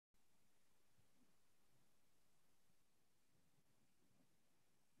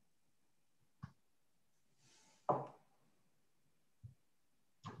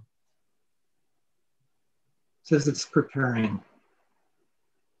Says it's preparing.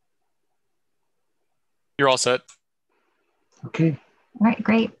 You're all set. Okay. All right,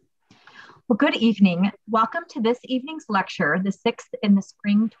 great. Well, good evening. Welcome to this evening's lecture, the sixth in the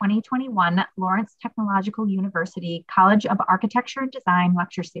spring 2021 Lawrence Technological University College of Architecture and Design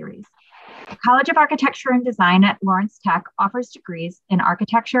lecture series. The College of Architecture and Design at Lawrence Tech offers degrees in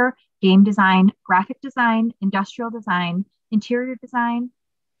architecture, game design, graphic design, industrial design, interior design,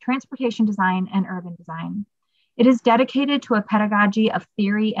 transportation design, and urban design. It is dedicated to a pedagogy of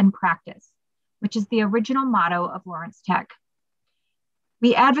theory and practice, which is the original motto of Lawrence Tech.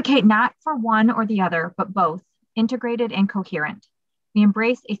 We advocate not for one or the other, but both, integrated and coherent. We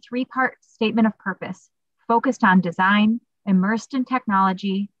embrace a three-part statement of purpose, focused on design, immersed in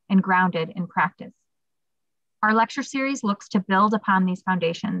technology, and grounded in practice. Our lecture series looks to build upon these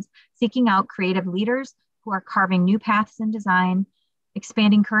foundations, seeking out creative leaders who are carving new paths in design,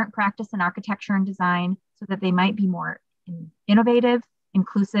 expanding current practice in architecture and design so that they might be more innovative,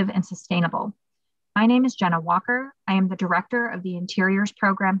 inclusive, and sustainable. My name is Jenna Walker. I am the director of the Interiors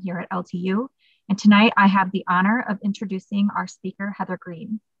program here at LTU, and tonight I have the honor of introducing our speaker, Heather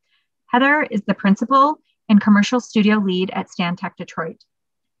Greene. Heather is the principal and commercial studio lead at Stantec Detroit.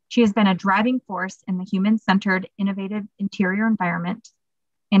 She has been a driving force in the human-centered, innovative interior environment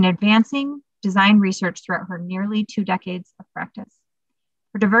and advancing design research throughout her nearly 2 decades of practice.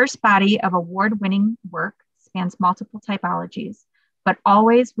 Her diverse body of award-winning work spans multiple typologies, but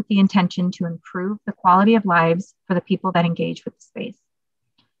always with the intention to improve the quality of lives for the people that engage with the space.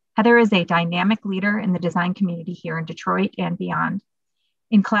 Heather is a dynamic leader in the design community here in Detroit and beyond.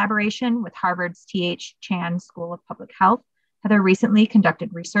 In collaboration with Harvard's T.H. Chan School of Public Health, Heather recently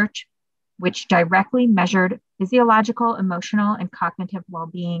conducted research which directly measured physiological, emotional, and cognitive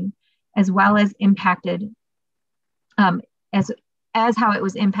well-being, as well as impacted as how it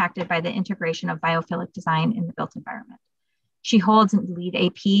was impacted by the integration of biophilic design in the built environment. She holds LEED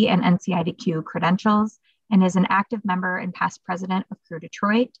AP and NCIDQ credentials and is an active member and past president of Crew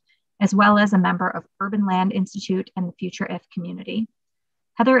Detroit, as well as a member of Urban Land Institute and the Future If community.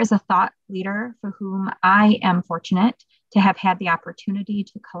 Heather is a thought leader for whom I am fortunate to have had the opportunity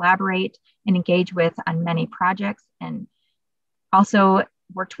to collaborate and engage with on many projects, and also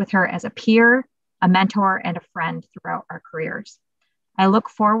worked with her as a peer, a mentor, and a friend throughout our careers. I always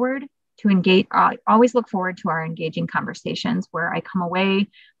look forward to our engaging conversations where I come away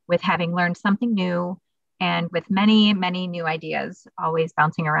with having learned something new and with many, many new ideas always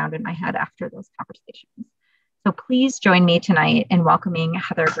bouncing around in my head after those conversations. So please join me tonight in welcoming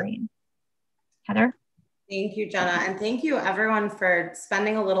Heather Greene. Heather? Thank you, Jenna, and thank you everyone for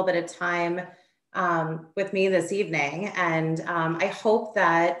spending a little bit of time with me this evening. And I hope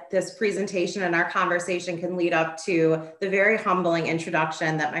that this presentation and our conversation can lead up to the very humbling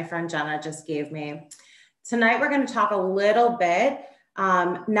introduction that my friend Jenna just gave me. Tonight, we're going to talk a little bit,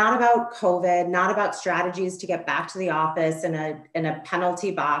 not about COVID, not about strategies to get back to the office in a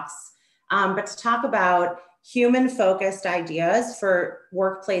penalty box, but to talk about human-focused ideas for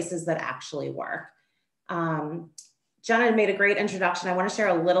workplaces that actually work. Jenna made a great introduction. I want to share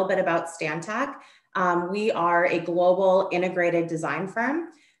a little bit about Stantec. We are a global integrated design firm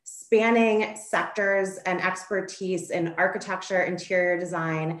spanning sectors and expertise in architecture, interior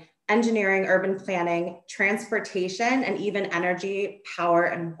design, engineering, urban planning, transportation, and even energy, power,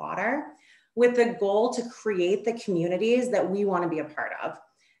 and water, with the goal to create the communities that we want to be a part of.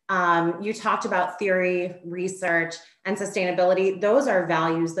 You talked about theory, research, and sustainability. Those are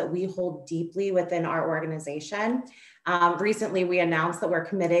values that we hold deeply within our organization. Recently, we announced that we're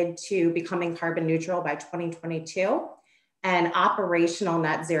committed to becoming carbon neutral by 2022 and operational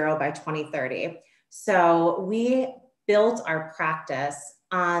net zero by 2030. So we built our practice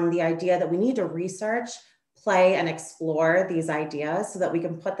on the idea that we need to research, play, and explore these ideas so that we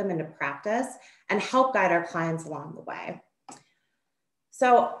can put them into practice and help guide our clients along the way.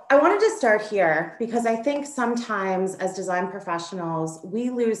 So I wanted to start here because I think sometimes as design professionals,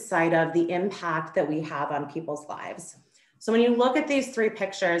 we lose sight of the impact that we have on people's lives. So when you look at these 3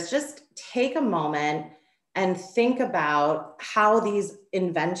 pictures, just take a moment and think about how these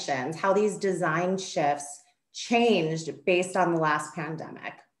inventions, how these design shifts changed based on the last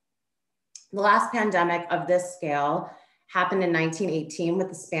pandemic. The last pandemic of this scale happened in 1918 with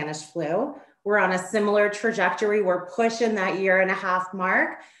the Spanish flu. We're on a similar trajectory. We're pushing that 1.5-year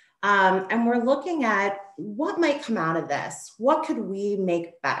mark. And we're looking at what might come out of this. What could we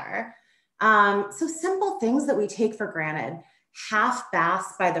make better? So simple things that we take for granted. half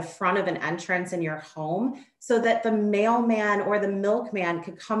baths by the front of an entrance in your home so that the mailman or the milkman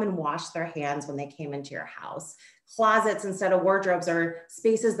could come and wash their hands when they came into your house. Closets instead of wardrobes, or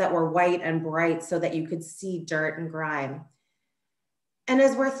spaces that were white and bright so that you could see dirt and grime. And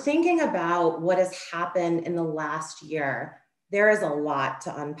as we're thinking about what has happened in the last year, there is a lot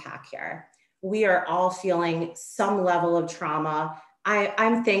to unpack here. We are all feeling some level of trauma.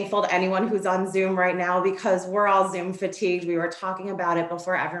 I'm thankful to anyone who's on Zoom right now because we're all Zoom fatigued. We were talking about it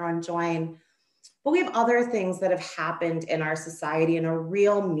before everyone joined. But we have other things that have happened in our society in a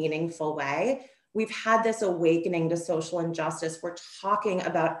real meaningful way. We've had this awakening to social injustice. We're talking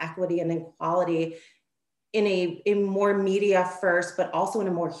about equity and equality in a more media first, but also in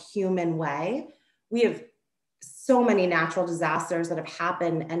a more human way. We have so many natural disasters that have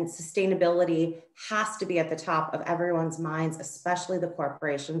happened, and sustainability has to be at the top of everyone's minds, especially the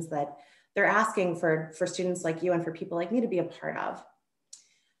corporations that they're asking for students like you and for people like me to be a part of.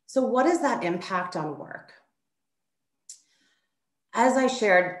 So what is that impact on work? As I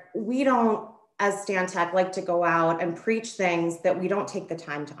shared, we don't, as Stantec, like to go out and preach things that we don't take the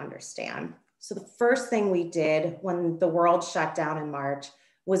time to understand. So the first thing we did when the world shut down in March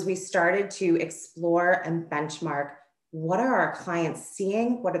was we started to explore and benchmark, what are our clients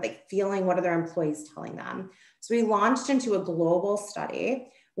seeing? What are they feeling? What are their employees telling them? So we launched into a global study.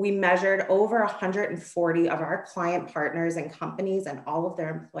 We measured over 140 of our client partners and companies and all of their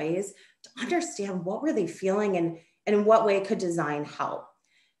employees to understand what were they feeling and in what way could design help.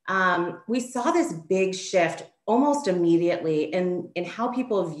 We saw this big shift almost immediately in how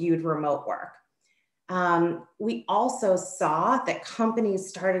people viewed remote work. We also saw that companies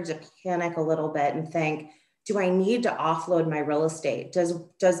started to panic a little bit and think, do I need to offload my real estate?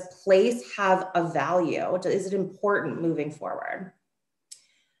 Does place have a value? Is it important moving forward?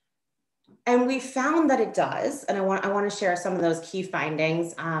 And we found that it does. And I want to share some of those key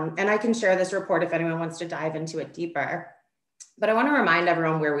findings. And I can share this report if anyone wants to dive into it deeper. But I want to remind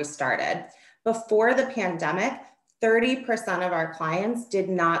everyone where we started. Before the pandemic, 30% of our clients did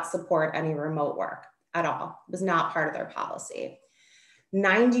not support any remote work at all. It was not part of their policy.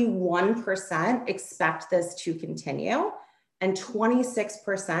 91% expect this to continue, and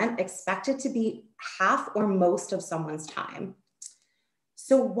 26% expect it to be half or most of someone's time.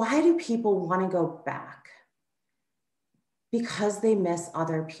 So why do people want to go back? Because they miss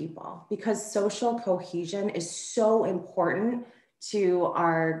other people, because social cohesion is so important to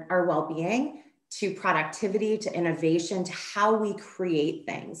our well-being, to productivity, to innovation, to how we create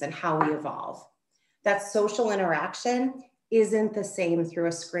things and how we evolve. That social interaction isn't the same through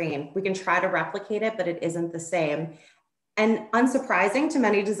a screen. We can try to replicate it, but it isn't the same. And unsurprising to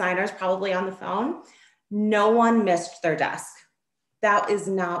many designers probably on the phone, no one missed their desk. That is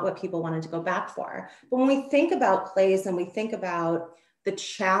not what people wanted to go back for. But when we think about place and we think about the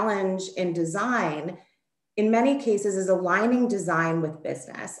challenge in design, in many cases is aligning design with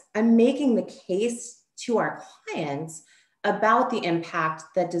business and making the case to our clients about the impact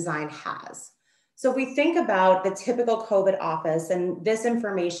that design has. So if we think about the typical CoAD office, and this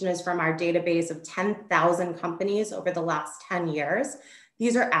information is from our database of 10,000 companies over the last 10 years,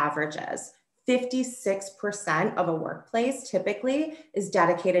 these are averages. 56% of a workplace typically is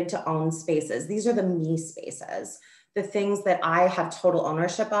dedicated to owned spaces. These are the me spaces, the things that I have total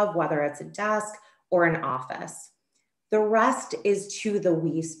ownership of, whether it's a desk or an office. The rest is to the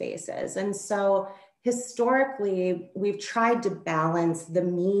we spaces. And so historically, we've tried to balance the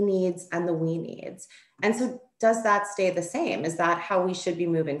me needs and the we needs. And so does that stay the same? Is that how we should be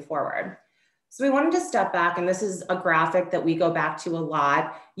moving forward? So we wanted to step back, and this is a graphic that we go back to a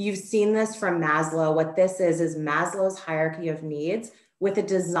lot. You've seen this from Maslow. What this is Maslow's hierarchy of needs with a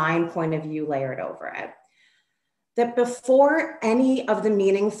design point of view layered over it. That before any of the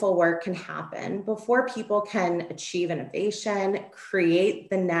meaningful work can happen, before people can achieve innovation, create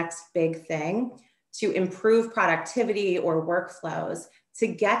the next big thing to improve productivity or workflows, to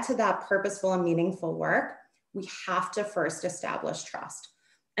get to that purposeful and meaningful work, we have to first establish trust.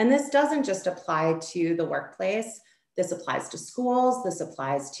 And this doesn't just apply to the workplace. This applies to schools. This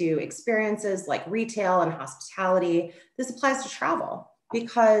applies to experiences like retail and hospitality. This applies to travel,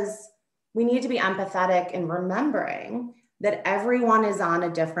 because we need to be empathetic in remembering that everyone is on a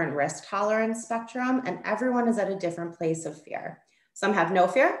different risk tolerance spectrum and everyone is at a different place of fear. Some have no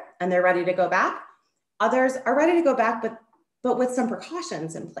fear and they're ready to go back. Others are ready to go back, but with some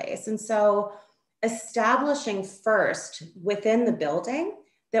precautions in place. And so establishing first within the building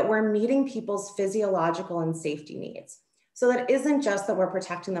that we're meeting people's physiological and safety needs. So that isn't just that we're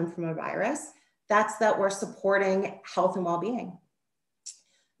protecting them from a virus, that's that we're supporting health and well-being.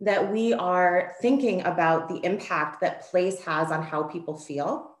 that we are thinking about the impact that place has on how people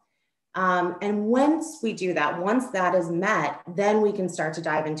feel. And once we do that, once that is met, then we can start to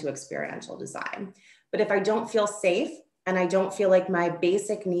dive into experiential design. But if I don't feel safe and I don't feel like my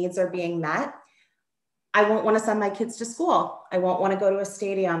basic needs are being met, I won't want to send my kids to school. I won't want to go to a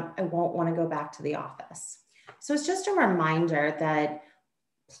stadium. I won't want to go back to the office. So it's just a reminder that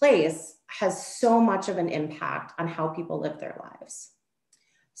place has so much of an impact on how people live their lives.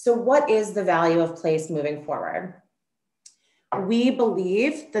 So what is the value of place moving forward? We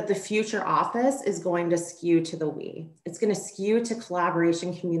believe that the future office is going to skew to the we. It's going to skew to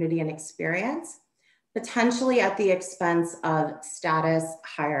collaboration, community, and experience, potentially at the expense of status,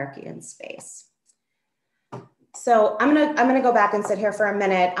 hierarchy, and space. So I'm gonna go back and sit here for a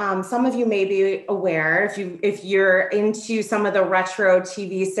minute. Some of you may be aware, if you're into some of the retro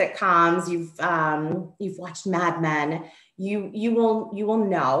TV sitcoms, you've watched Mad Men, you will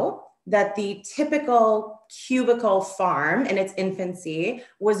know that the typical cubicle farm in its infancy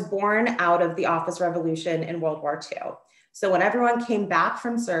was born out of the office revolution in World War II. So when everyone came back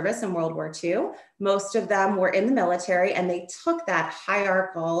from service in World War II, most of them were in the military, and they took that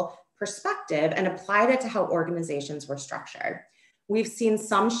hierarchical perspective and applied it to how organizations were structured. We've seen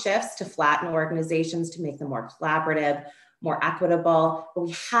some shifts to flatten organizations to make them more collaborative, more equitable, but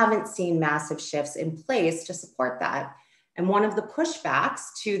we haven't seen massive shifts in place to support that. And one of the pushbacks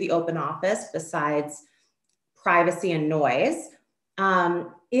to the open office, besides privacy and noise,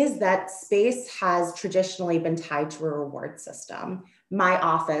 is that space has traditionally been tied to a reward system. My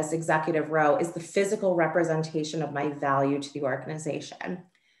office, executive row, is the physical representation of my value to the organization.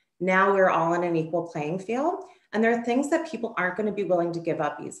 Now we're all on an equal playing field, and there are things that people aren't going to be willing to give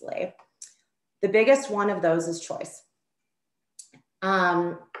up easily. The biggest one of those is choice.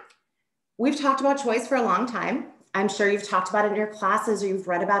 We've talked about choice for a long time. I'm sure you've talked about it in your classes or you've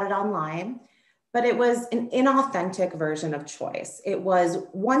read about it online, but it was an inauthentic version of choice. It was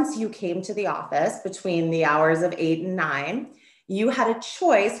once you came to the office between the hours of 8 and 9, you had a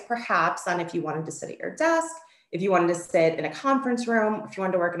choice perhaps on if you wanted to sit at your desk, if you wanted to sit in a conference room, if you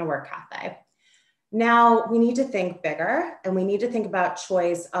wanted to work in a work cafe. Now we need to think bigger, and we need to think about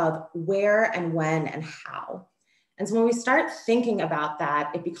choice of where and when and how. And so when we start thinking about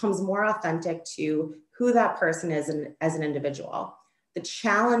that, it becomes more authentic to who that person is as an individual. The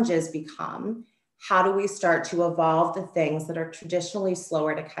challenges become, how do we start to evolve the things that are traditionally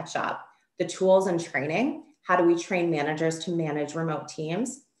slower to catch up? The tools and training. How do we train managers to manage remote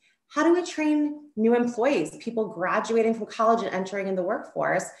teams? How do we train new employees, people graduating from college and entering in the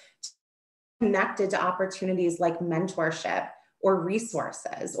workforce, connected to opportunities like mentorship or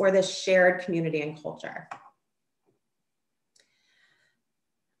resources or this shared community and culture?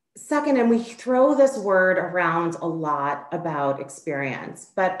 Second, and we throw this word around a lot about experience,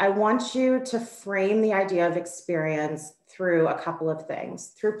 but I want you to frame the idea of experience through a couple of things,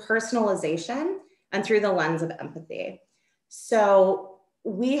 through personalization and through the lens of empathy. So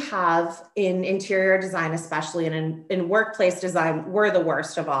we have in interior design, especially and in workplace design, we're the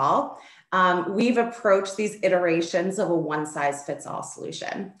worst of all. We've approached these iterations of a one-size-fits-all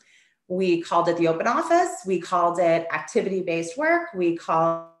solution. We called it the open office. We called it activity-based work. We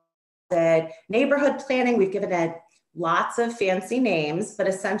called it neighborhood planning. We've given it lots of fancy names, but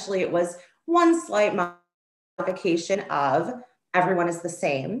essentially it was one slight modification of everyone is the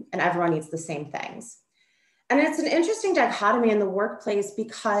same and everyone needs the same things. And it's an interesting dichotomy in the workplace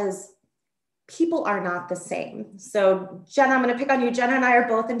because people are not the same. So Jenna, I'm going to pick on you. Jenna and I are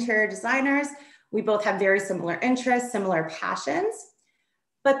both interior designers. We both have very similar interests, similar passions,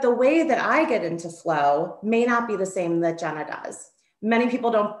 but the way that I get into flow may not be the same that Jenna does. Many people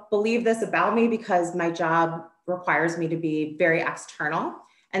don't believe this about me because my job requires me to be very external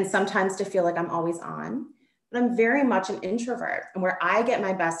and sometimes to feel like I'm always on, but I'm very much an introvert, and where I get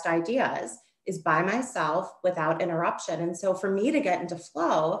my best ideas is by myself without interruption. And so for me to get into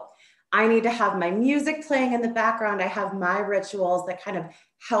flow, I need to have my music playing in the background. I have my rituals that kind of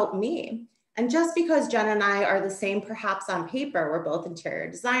help me. And just because Jen and I are the same, perhaps on paper, we're both interior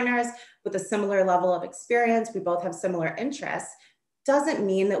designers with a similar level of experience, we both have similar interests, doesn't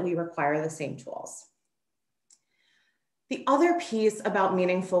mean that we require the same tools. The other piece about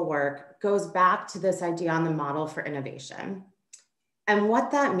meaningful work goes back to this idea on the model for innovation. And what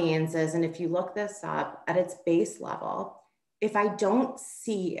that means is, and if you look this up at its base level, if I don't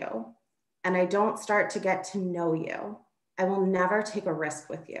see you and I don't start to get to know you, I will never take a risk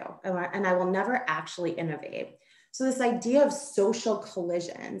with you, and I will never actually innovate. So this idea of social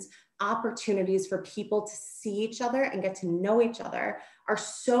collisions, opportunities for people to see each other and get to know each other are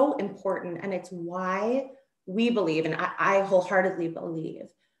so important. And it's why we believe, and I wholeheartedly believe,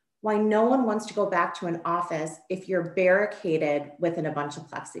 why no one wants to go back to an office if you're barricaded within a bunch of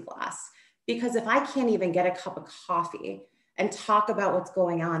plexiglass. Because if I can't even get a cup of coffee and talk about what's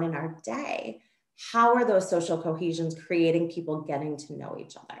going on in our day, how are those social cohesions creating people getting to know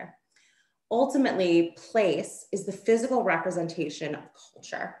each other? Ultimately, place is the physical representation of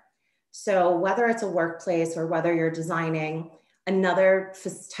culture. So whether it's a workplace or whether you're designing another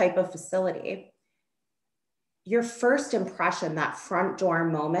type of facility, your first impression, that front door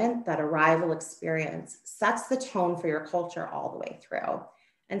moment, that arrival experience, sets the tone for your culture all the way through.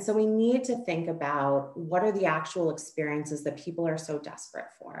 And so we need to think about what are the actual experiences that people are so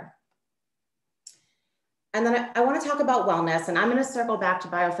desperate for. And then I want to talk about wellness, and I'm going to circle back to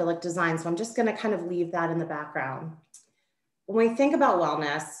biophilic design. So I'm just going to kind of leave that in the background. When we think about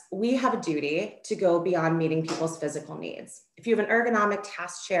wellness, we have a duty to go beyond meeting people's physical needs. If you have an ergonomic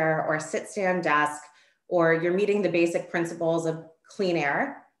task chair or a sit-stand desk, or you're meeting the basic principles of clean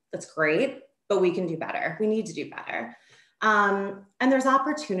air, that's great, but we can do better. We need to do better. And there's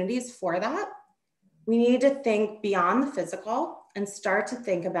opportunities for that. We need to think beyond the physical and start to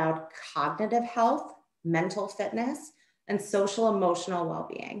think about cognitive health, mental fitness, and social emotional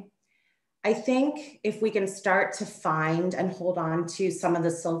well-being. I think if we can start to find and hold on to some of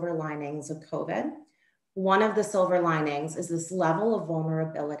the silver linings of COVID, one of the silver linings is this level of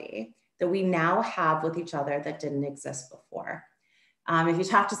vulnerability that we now have with each other that didn't exist before. If you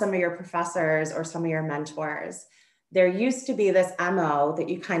talk to some of your professors or some of your mentors, there used to be this MO that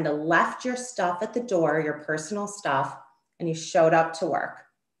you kind of left your stuff at the door, your personal stuff, and you showed up to work.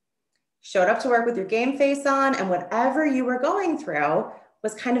 Showed up to work with your game face on, and whatever you were going through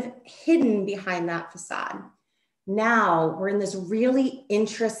was kind of hidden behind that facade. Now we're in this really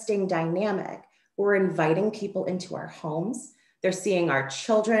interesting dynamic. We're inviting people into our homes. They're seeing our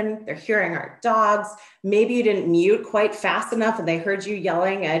children, they're hearing our dogs. Maybe you didn't mute quite fast enough and they heard you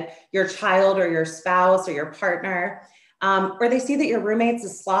yelling at your child or your spouse or your partner. Or they see that your roommate's a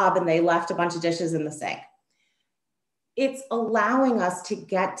slob and they left a bunch of dishes in the sink. It's allowing us to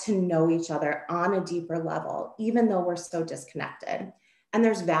get to know each other on a deeper level, even though we're so disconnected. And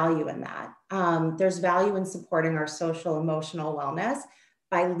there's value in that. There's value in supporting our social emotional wellness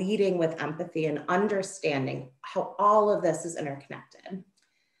by leading with empathy and understanding how all of this is interconnected.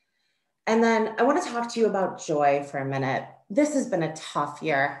 And then I want to talk to you about joy for a minute. This has been a tough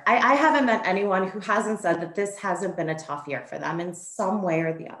year. I haven't met anyone who hasn't said that this hasn't been a tough year for them in some way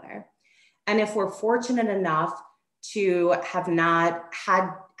or the other. And if we're fortunate enough to have not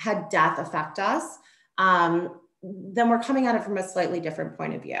had death affect us, then we're coming at it from a slightly different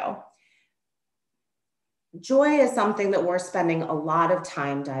point of view. Joy is something that we're spending a lot of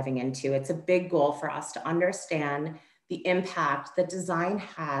time diving into. It's a big goal for us to understand the impact that design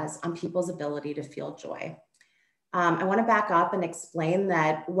has on people's ability to feel joy. I want to back up and explain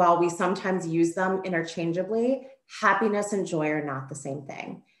that while we sometimes use them interchangeably, happiness and joy are not the same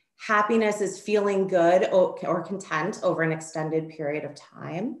thing. Happiness is feeling good or content over an extended period of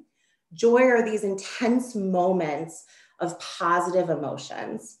time. Joy are these intense moments of positive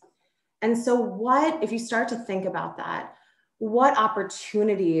emotions. And so if you start to think about that, what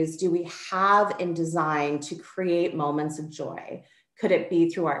opportunities do we have in design to create moments of joy? Could it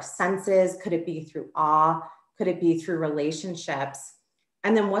be through our senses? Could it be through awe? Could it be through relationships?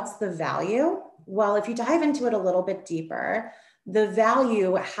 And then what's the value? Well, if you dive into it a little bit deeper, the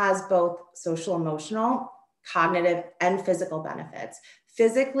value has both social, emotional, cognitive, and physical benefits.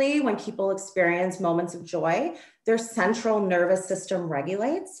 Physically, when people experience moments of joy, their central nervous system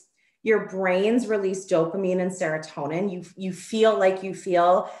regulates. Your brains release dopamine and serotonin. You feel like you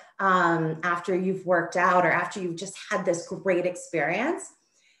feel after you've worked out or after you've just had this great experience.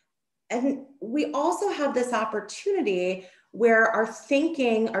 And we also have this opportunity where our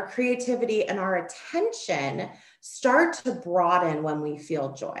thinking, our creativity, and our attention start to broaden when we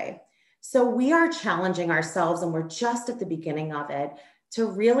feel joy. So we are challenging ourselves, and we're just at the beginning of it, to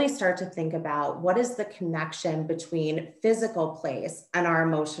really start to think about what is the connection between physical place and our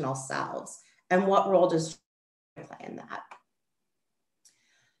emotional selves, and what role does joy play in that?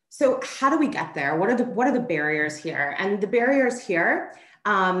 So how do we get there? What are the barriers here? And the barriers here,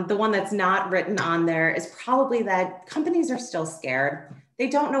 the one that's not written on there is probably that companies are still scared. They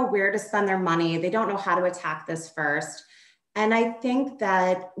don't know where to spend their money. They don't know how to attack this first. And I think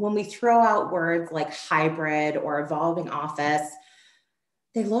that when we throw out words like hybrid or evolving office,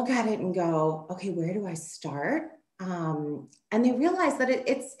 they look at it and go, okay, where do I start? And they realize that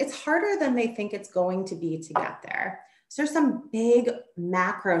it's harder than they think it's going to be to get there. So there's some big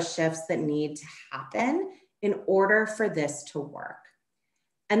macro shifts that need to happen in order for this to work.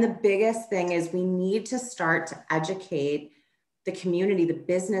 And the biggest thing is we need to start to educate the community, the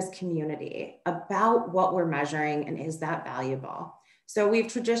business community, about what we're measuring and is that valuable? So we've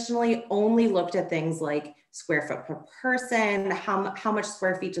traditionally only looked at things like square foot per person, how much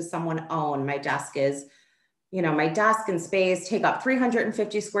square feet does someone own? My desk and space take up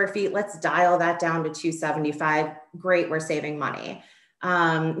 350 square feet. Let's dial that down to 275. Great, we're saving money.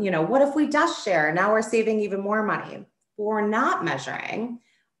 What if we desk share? Now we're saving even more money. What we're not measuring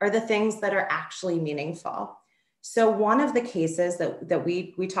are the things that are actually meaningful. So one of the cases that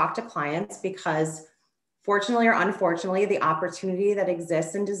we talk to clients, because fortunately or unfortunately, the opportunity that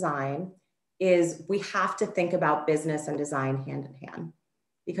exists in design is we have to think about business and design hand in hand,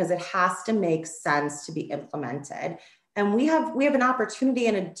 because it has to make sense to be implemented. And we have an opportunity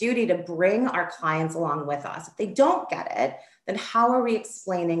and a duty to bring our clients along with us. If they don't get it, then how are we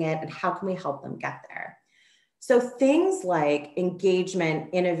explaining it and how can we help them get there? So things like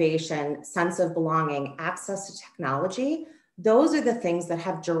engagement, innovation, sense of belonging, access to technology, those are the things that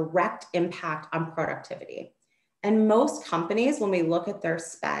have direct impact on productivity. And most companies, when we look at their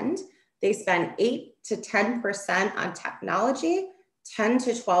spend, they spend 8 to 10% on technology, 10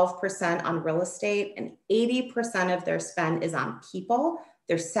 to 12% on real estate, and 80% of their spend is on people,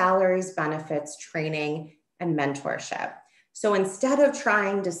 their salaries, benefits, training, and mentorship. So instead of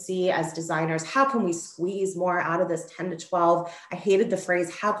trying to see as designers, how can we squeeze more out of this 10 to 12? I hated the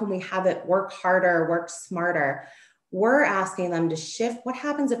phrase, how can we have it work harder, work smarter? We're asking them to shift. What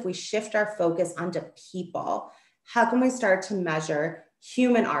happens if we shift our focus onto people? How can we start to measure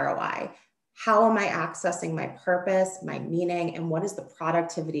human ROI? How am I accessing my purpose, my meaning, and what is the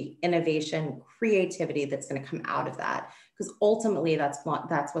productivity, innovation, creativity that's going to come out of that? Because ultimately, that's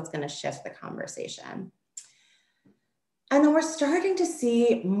what's going to shift the conversation. And then we're starting to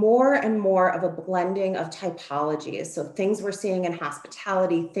see more and more of a blending of typologies. So things we're seeing in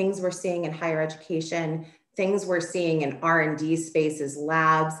hospitality, things we're seeing in higher education, things we're seeing in R&D spaces,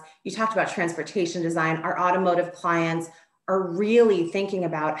 labs. You talked about transportation design. Our automotive clients are really thinking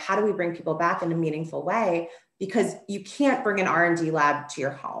about how do we bring people back in a meaningful way, because you can't bring an R&D lab to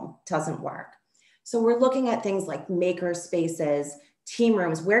your home. It doesn't work. So we're looking at things like maker spaces, team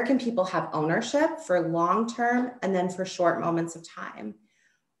rooms. Where can people have ownership for long-term and then for short moments of time?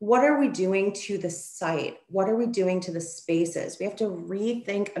 What are we doing to the site? What are we doing to the spaces? We have to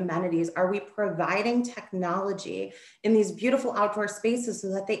rethink amenities. Are we providing technology in these beautiful outdoor spaces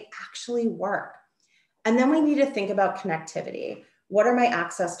so that they actually work? And then we need to think about connectivity. What are my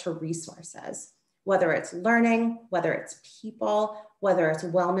access to resources? Whether it's learning, whether it's people, whether it's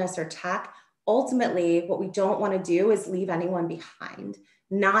wellness or tech. Ultimately, what we don't want to do is leave anyone behind,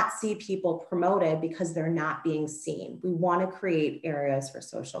 not see people promoted because they're not being seen. We want to create areas for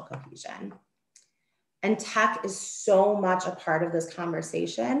social cohesion. And tech is so much a part of this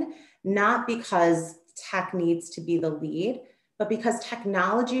conversation, not because tech needs to be the lead, but because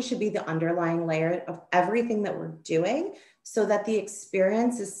technology should be the underlying layer of everything that we're doing so that the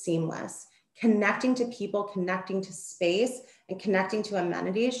experience is seamless. Connecting to people, connecting to space, and connecting to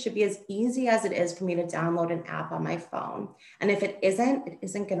amenities should be as easy as it is for me to download an app on my phone. And if it isn't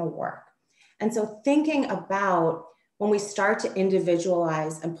going to work. And so thinking about when we start to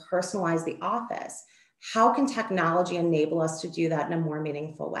individualize and personalize the office, how can technology enable us to do that in a more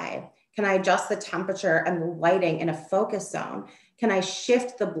meaningful way? Can I adjust the temperature and the lighting in a focus zone? Can I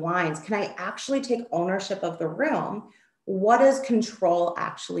shift the blinds? Can I actually take ownership of the room? What does control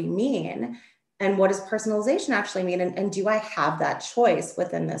actually mean? And what does personalization actually mean? And do I have that choice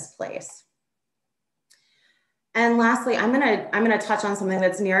within this place? And lastly, I'm gonna touch on something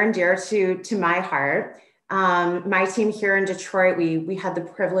that's near and dear to my heart. My team here in Detroit, we had the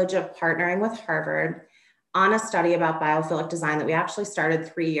privilege of partnering with Harvard on a study about biophilic design that we actually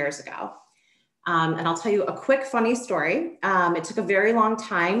started 3 years ago. And I'll tell you a quick funny story. It took a very long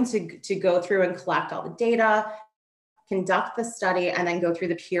time to go through and collect all the data, conduct the study, and then go through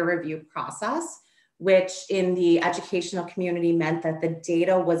the peer review process, which in the educational community meant that the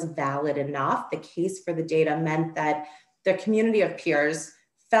data was valid enough. The case for the data meant that the community of peers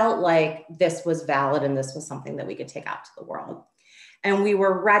felt like this was valid and this was something that we could take out to the world. And we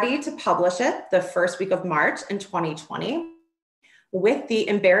were ready to publish it the first week of March in 2020 with the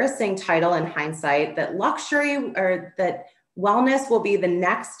embarrassing title in hindsight that luxury or that wellness will be the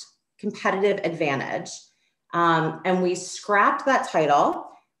next competitive advantage. And we scrapped that title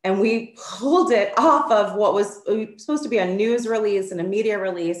and we pulled it off of what was supposed to be a news release and a media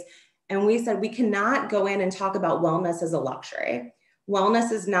release. And we said, we cannot go in and talk about wellness as a luxury.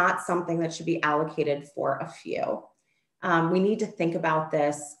 Wellness is not something that should be allocated for a few. We need to think about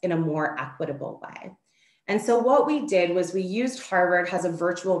this in a more equitable way. And so what we did was we used Harvard has a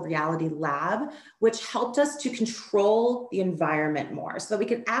virtual reality lab, which helped us to control the environment more so that we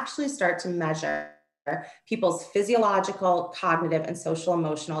could actually start to measure people's physiological, cognitive, and social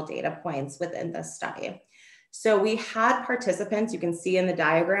emotional data points within this study. So we had participants, you can see in the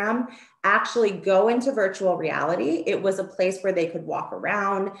diagram, actually go into virtual reality. It was a place where they could walk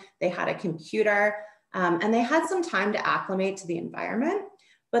around, they had a computer, and they had some time to acclimate to the environment.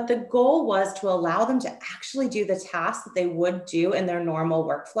 But the goal was to allow them to actually do the tasks that they would do in their normal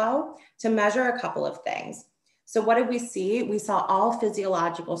workflow to measure a couple of things. So what did we see? We saw all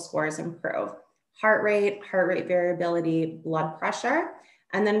physiological scores improve: heart rate variability, blood pressure,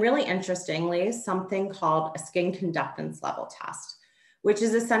 and then really interestingly, something called a skin conductance level test, which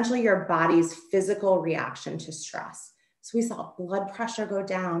is essentially your body's physical reaction to stress. So we saw blood pressure go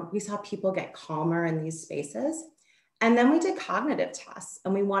down. We saw people get calmer in these spaces. And then we did cognitive tests,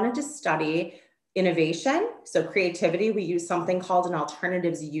 and we wanted to study innovation. So creativity, we used something called an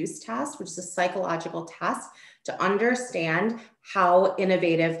alternatives use test, which is a psychological test to understand how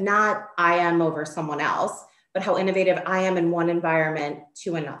innovative, not I am over someone else, but how innovative I am in one environment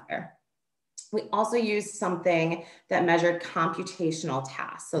to another. We also used something that measured computational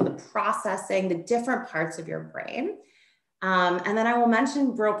tasks. So the processing, the different parts of your brain. And then I will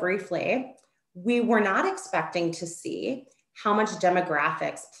mention real briefly, we were not expecting to see how much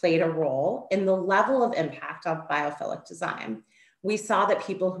demographics played a role in the level of impact of biophilic design. We saw that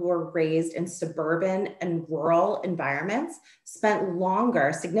people who were raised in suburban and rural environments spent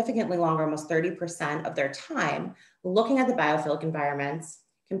longer, significantly longer, almost 30% of their time looking at the biophilic environments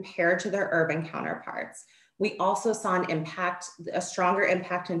compared to their urban counterparts. We also saw an impact, a stronger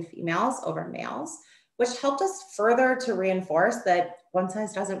impact in females over males, which helped us further to reinforce that one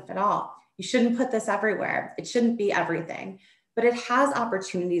size doesn't fit all. You shouldn't put this everywhere. It shouldn't be everything, but it has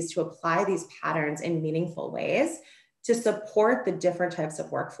opportunities to apply these patterns in meaningful ways to support the different types of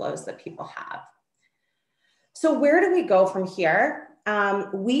workflows that people have. So where do we go from here?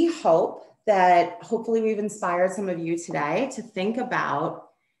 We hope that hopefully we've inspired some of you today to think about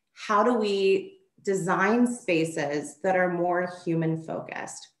how do we design spaces that are more human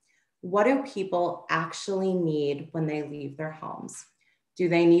focused? What do people actually need when they leave their homes? Do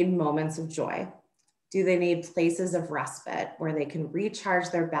they need moments of joy? Do they need places of respite where they can recharge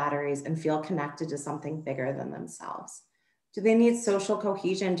their batteries and feel connected to something bigger than themselves? Do they need social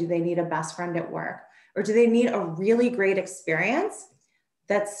cohesion? Do they need a best friend at work? Or do they need a really great experience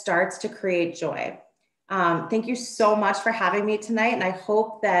that starts to create joy? Thank you so much for having me tonight. And I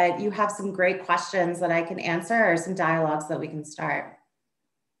hope that you have some great questions that I can answer or some dialogues that we can start.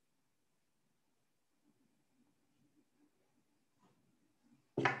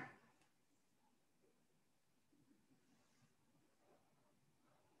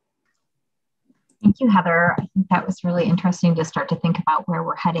 Thank you, Heather. I think that was really interesting to start to think about where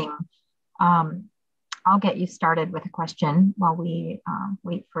we're heading. I'll get you started with a question while we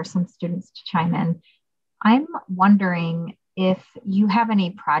wait for some students to chime in. I'm wondering if you have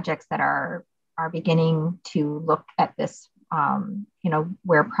any projects that are beginning to look at this,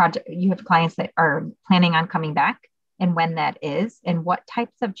 where you have clients that are planning on coming back and when that is, and what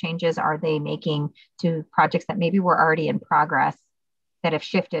types of changes are they making to projects that maybe were already in progress that have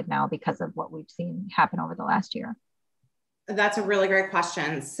shifted now because of what we've seen happen over the last year? That's a really great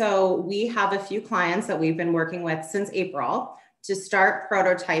question. So we have a few clients that we've been working with since April to start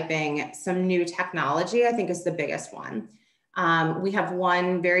prototyping some new technology, I think is the biggest one. We have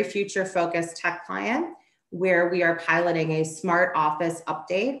one very future-focused tech client where we are piloting a smart office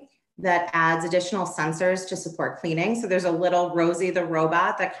update that adds additional sensors to support cleaning. So there's a little Rosie the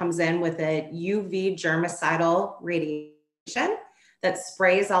robot that comes in with a UV germicidal radiation that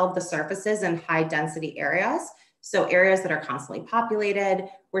sprays all of the surfaces in high density areas. So areas that are constantly populated,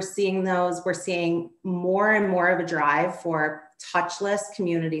 we're seeing those. We're seeing more and more of a drive for touchless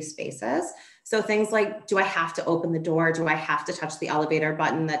community spaces. So things like, do I have to open the door? Do I have to touch the elevator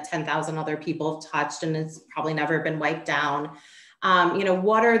button that 10,000 other people have touched and it's probably never been wiped down?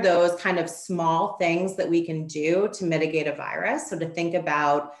 What are those kind of small things that we can do to mitigate a virus? So to think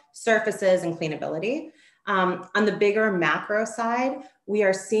about surfaces and cleanability. On the bigger macro side, we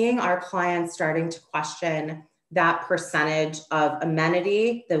are seeing our clients starting to question that percentage of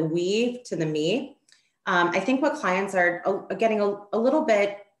amenity, the we to the me. I think what clients are getting a little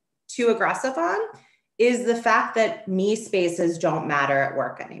bit too aggressive on is the fact that me spaces don't matter at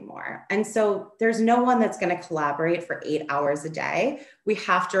work anymore. And so there's no one that's going to collaborate for 8 hours a day. We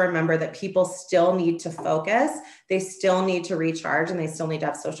have to remember that people still need to focus, they still need to recharge, and they still need to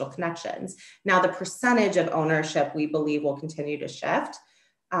have social connections. Now, the percentage of ownership we believe will continue to shift.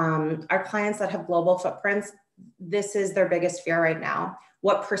 Our clients that have global footprints, this is their biggest fear right now.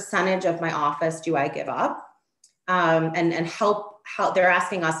 What percentage of my office do I give up? And how they're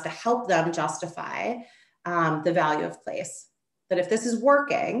asking us to help them justify the value of place. That if this is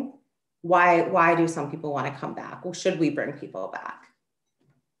working, why do some people want to come back? Well, should we bring people back?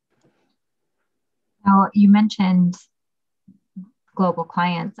 Now, you mentioned global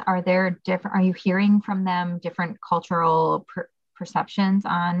clients. Are you hearing from them different cultural perceptions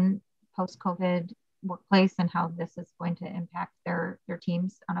on post-COVID workplace and how this is going to impact their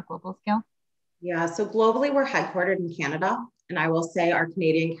teams on a global scale? Yeah, so globally, we're headquartered in Canada, and I will say our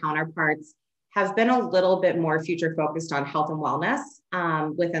Canadian counterparts have been a little bit more future focused on health and wellness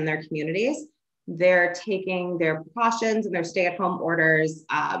within their communities. They're taking their precautions and their stay-at-home orders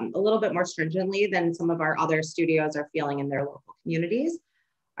a little bit more stringently than some of our other studios are feeling in their local communities.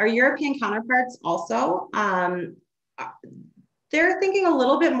 Our European counterparts also, they're thinking a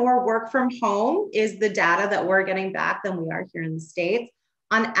little bit more work from home is the data that we're getting back than we are here in the States.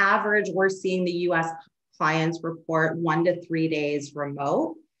 On average, we're seeing the US clients report 1 to 3 days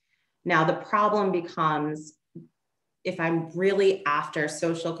remote. Now, the problem becomes if I'm really after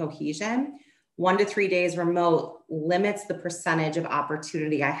social cohesion, 1 to 3 days remote limits the percentage of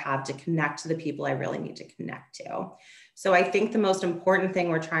opportunity I have to connect to the people I really need to connect to. So I think the most important thing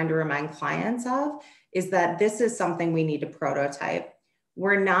we're trying to remind clients of is that this is something we need to prototype.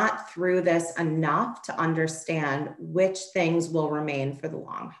 We're not through this enough to understand which things will remain for the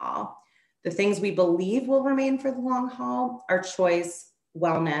long haul. The things we believe will remain for the long haul are choice,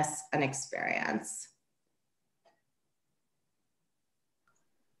 wellness, and experience.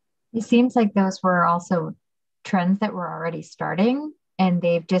 It seems like those were also trends that were already starting, and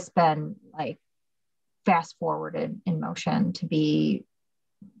they've just been like fast forwarded in motion to be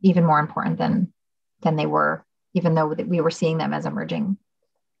even more important than they were, even though we were seeing them as emerging.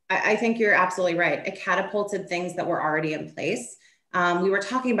 I think you're absolutely right. It catapulted things that were already in place. We were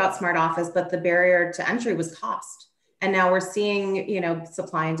talking about smart office, but the barrier to entry was cost. And now we're seeing,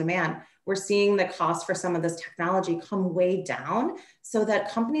 supply and demand. We're seeing the cost for some of this technology come way down so that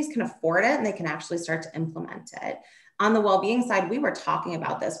companies can afford it and they can actually start to implement it. On the well-being side, we were talking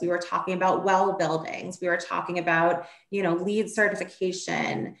about this. We were talking about well buildings. We were talking about, LEED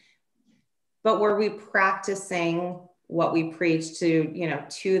certification. But were we practicing what we preach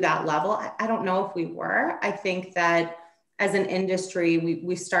to that level? I don't know if we were. I think that as an industry,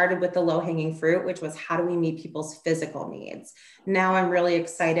 we started with the low-hanging fruit, which was how do we meet people's physical needs? Now I'm really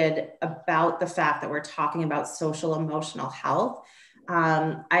excited about the fact that we're talking about social emotional health.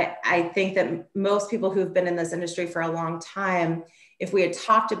 I think that most people who've been in this industry for a long time, if we had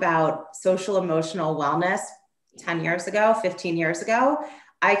talked about social emotional wellness 10 years ago, 15 years ago,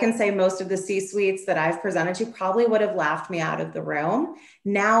 I can say most of the C-suites that I've presented to probably would have laughed me out of the room.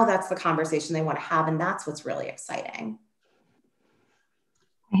 Now that's the conversation they want to have, and that's what's really exciting.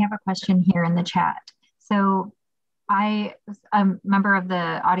 I have a question here in the chat. So a member of the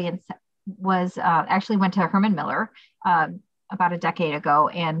audience was actually went to Herman Miller about a decade ago,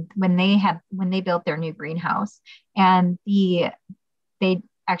 and when they built their new greenhouse, and they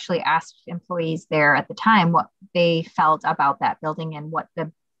actually asked employees there at the time what they felt about that building and what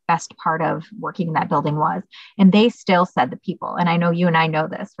the best part of working in that building was. And they still said the people. And I know you and I know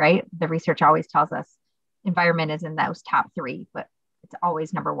this, right? The research always tells us environment is in those top 3, but it's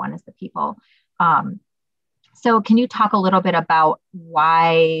always number 1 is the people. So can you talk a little bit about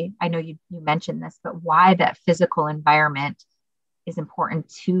why, I know you mentioned this, but why that physical environment is important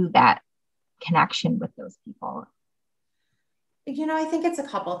to that connection with those people? I think it's a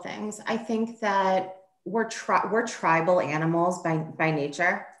couple things. I think that we're tribal animals by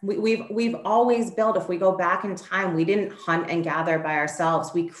nature. We've always built, if we go back in time, we didn't hunt and gather by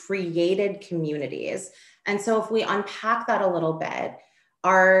ourselves. We created communities. And so if we unpack that a little bit,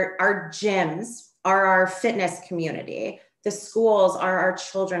 our gyms are our fitness community. The schools are our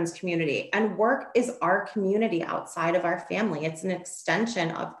children's community, and work is our community outside of our family. It's an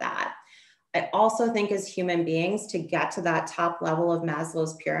extension of that. I also think as human beings, to get to that top level of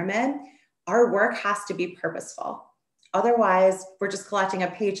Maslow's pyramid, our work has to be purposeful. Otherwise, we're just collecting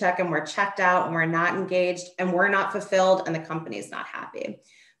a paycheck and we're checked out and we're not engaged and we're not fulfilled and the company's not happy.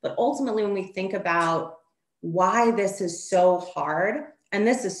 But ultimately, when we think about why this is so hard, and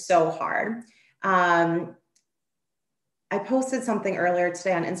this is so hard, I posted something earlier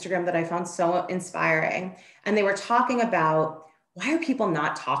today on Instagram that I found so inspiring. And they were talking about, why are people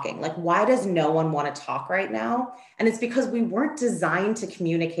not talking? Like, why does no one want to talk right now? And it's because we weren't designed to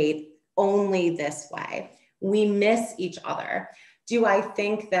communicate only this way. We miss each other. Do I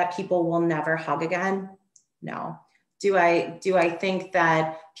think that people will never hug again? No. Do I think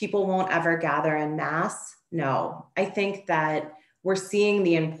that people won't ever gather en masse? No, I think that we're seeing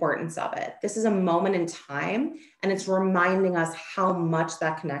the importance of it. This is a moment in time, and it's reminding us how much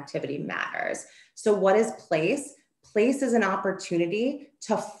that connectivity matters. So what is place? Place is an opportunity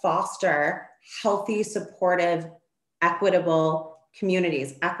to foster healthy, supportive, equitable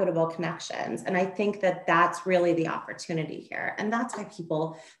communities, equitable connections. And I think that that's really the opportunity here. And that's why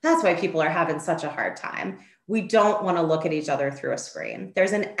people are having such a hard time. We don't want to look at each other through a screen.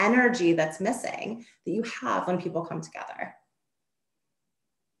 There's an energy that's missing that you have when people come together.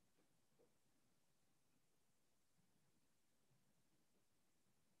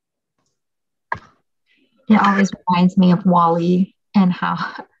 It always reminds me of Wall-E and how,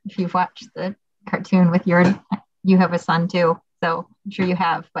 if you've watched the cartoon with you have a son too, so I'm sure you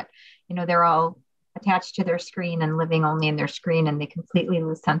have, but they're all attached to their screen and living only in their screen, and they completely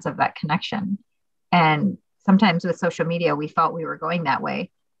lose sense of that connection. And sometimes with social media, we thought we were going that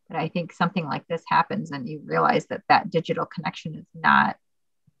way, but I think something like this happens and you realize that that digital connection is not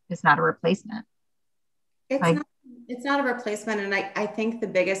a replacement. It's not a replacement. And I think the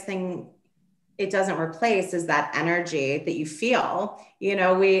biggest thing it doesn't replace is that energy that you feel.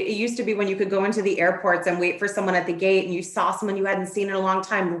 It used to be when you could go into the airports and wait for someone at the gate and you saw someone you hadn't seen in a long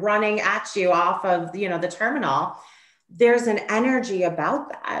time running at you off of, the terminal. There's an energy about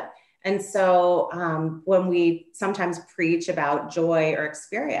that. And so when we sometimes preach about joy or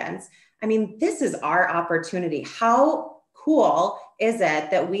experience, this is our opportunity. How cool is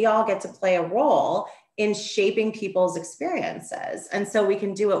it that we all get to play a role in shaping people's experiences? And so we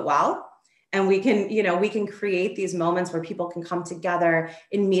can do it well. And we can create these moments where people can come together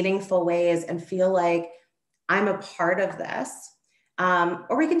in meaningful ways and feel like I'm a part of this.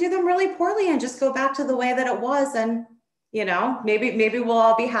 Or we can do them really poorly and just go back to the way that it was. And, maybe we'll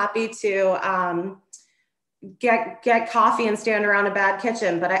all be happy to get coffee and stand around a bad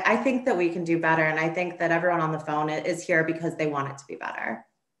kitchen. But I think that we can do better. And I think that everyone on the phone is here because they want it to be better.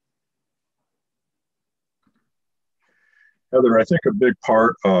 Heather, I think a big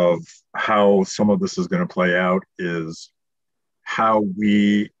part of how some of this is going to play out is how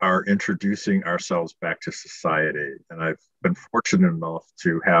we are introducing ourselves back to society. And I've been fortunate enough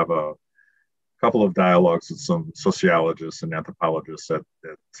to have a couple of dialogues with some sociologists and anthropologists at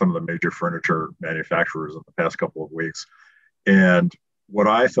some of the major furniture manufacturers in the past couple of weeks. And what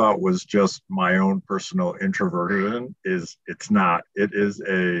I thought was just my own personal introversion is it's not. It is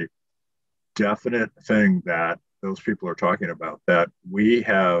a definite thing that those people are talking about, that we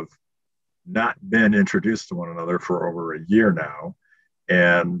have not been introduced to one another for over a year now.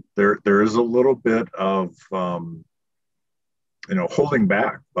 And there is a little bit of, holding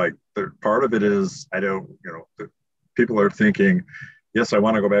back. Like part of it is, people are thinking, yes, I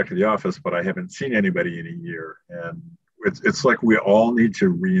want to go back to the office, but I haven't seen anybody in a year. And it's like we all need to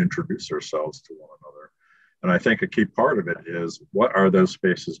reintroduce ourselves to one another. And I think a key part of it is, what are those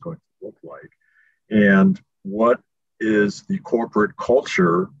spaces going to look like? And what is the corporate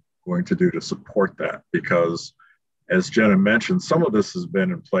culture going to do to support that? Because as Jenna mentioned, some of this has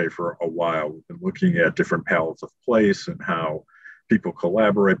been in play for a while. We've been looking at different palettes of place and how people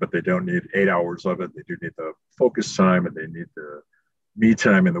collaborate, but they don't need 8 hours of it. They do need the focus time, and they need the me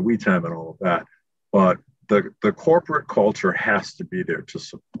time and the we time and all of that. But the corporate culture has to be there to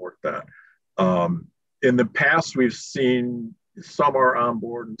support that. In the past, we've seen some are on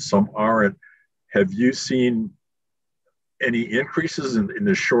board and some aren't. Have you seen any increases in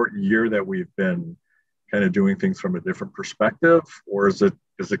the short year that we've been kind of doing things from a different perspective, or is it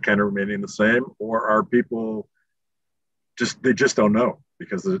kind of remaining the same, or are people they just don't know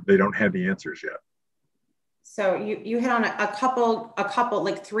because they don't have the answers yet? So you hit on a couple,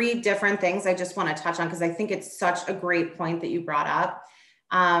 like 3 different things I just want to touch on, because I think it's such a great point that you brought up.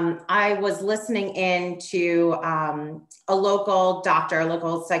 I was listening in to a local doctor, a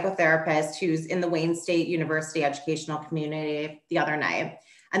local psychotherapist who's in the Wayne State University educational community the other night.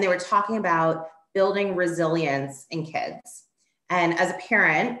 And they were talking about building resilience in kids. And as a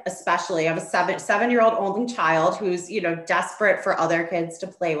parent, especially, I have a seven-year-old only child who's, desperate for other kids to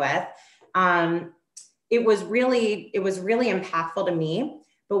play with. It was really impactful to me.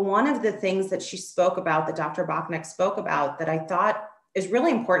 But one of the things that she spoke about, that Dr. Bachnick spoke about, that I thought is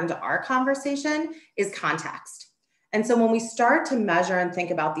really important to our conversation is context. And so when we start to measure and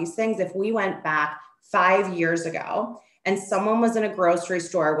think about these things, if we went back 5 years ago and someone was in a grocery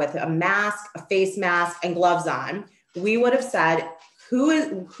store with a mask, a face mask, and gloves on, we would have said, who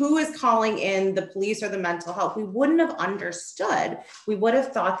is calling in the police or the mental health? We wouldn't have understood. We would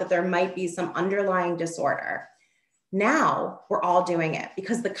have thought that there might be some underlying disorder. Now we're all doing it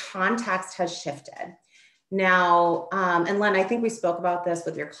because the context has shifted. Now, and Len, I think we spoke about this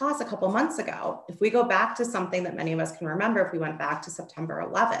with your class a couple months ago. If we go back to something that many of us can remember, if we went back to September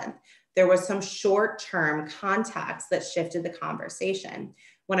 11th, there was some short-term context that shifted the conversation.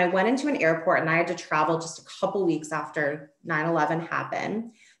 When I went into an airport and I had to travel just a couple weeks after 9/11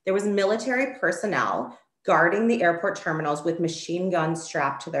 happened, there was military personnel guarding the airport terminals with machine guns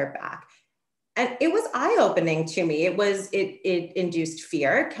strapped to their back. And it was eye-opening to me. It induced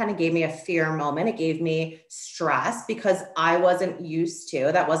fear. It kind of gave me a fear moment. It gave me stress because I wasn't used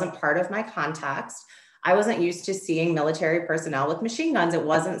to, that wasn't part of my context. I wasn't used to seeing military personnel with machine guns. It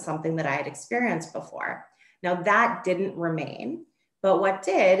wasn't something that I had experienced before. Now that didn't remain, but what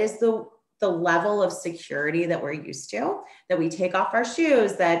did is the level of security that we're used to, that we take off our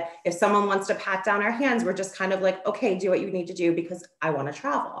shoes, that if someone wants to pat down our hands, we're just kind of like, okay, do what you need to do because I want to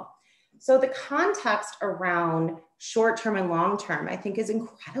travel. So the context around short-term and long-term, I think, is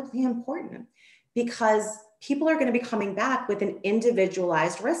incredibly important because people are going to be coming back with an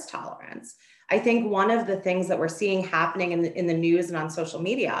individualized risk tolerance. I think one of the things that we're seeing happening in the news and on social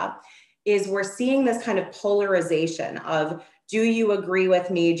media is we're seeing this kind of polarization of, do you agree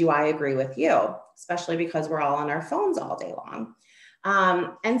with me? Do I agree with you? Especially because we're all on our phones all day long.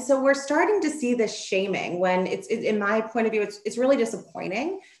 And so we're starting to see this shaming when in my point of view, it's really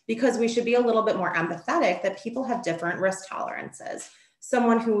disappointing because we should be a little bit more empathetic that people have different risk tolerances.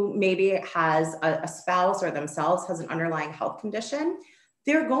 Someone who maybe has a spouse or themselves has an underlying health condition,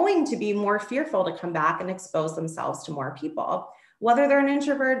 they're going to be more fearful to come back and expose themselves to more people, whether they're an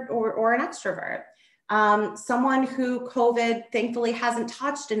introvert or an extrovert. Someone who COVID thankfully hasn't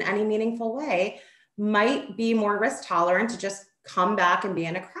touched in any meaningful way might be more risk tolerant to just come back and be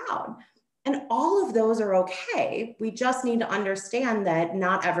in a crowd. And all of those are okay. We just need to understand that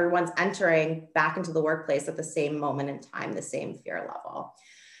not everyone's entering back into the workplace at the same moment in time, the same fear level.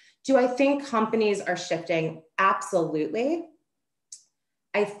 Do I think companies are shifting? Absolutely.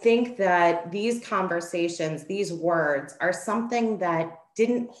 I think that these conversations, these words are something that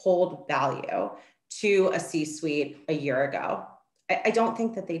didn't hold value to a C-suite a year ago. I don't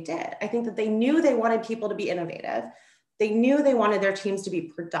think that they did. I think that they knew they wanted people to be innovative. They knew they wanted their teams to be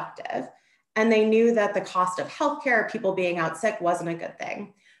productive. And they knew that the cost of healthcare, people being out sick, wasn't a good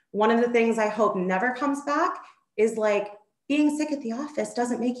thing. One of the things I hope never comes back is like, being sick at the office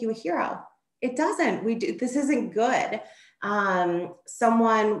doesn't make you a hero. It doesn't. This isn't good.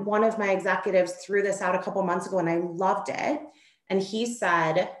 One of my executives threw this out a couple months ago and I loved it. And he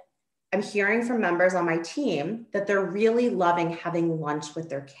said, I'm hearing from members on my team that they're really loving having lunch with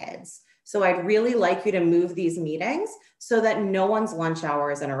their kids. So I'd really like you to move these meetings so that no one's lunch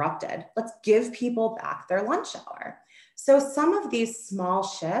hour is interrupted. Let's give people back their lunch hour. So some of these small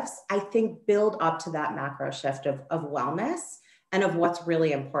shifts, I think, build up to that macro shift of wellness and of what's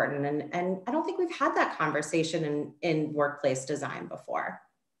really important. And I don't think we've had that conversation in workplace design before.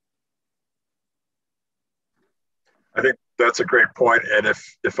 I think that's a great point. And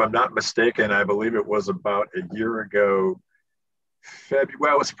if I'm not mistaken, I believe it was about a year ago,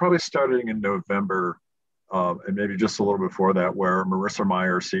 well, it was probably starting in November, and maybe just a little before that, where Marissa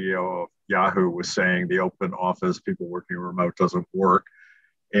Mayer, CEO of Yahoo, was saying the open office, people working remote doesn't work.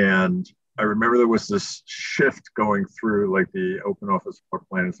 And I remember there was this shift going through, like the open office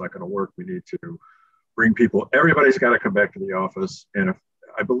plan is not going to work. We need to bring people, everybody's got to come back to the office. And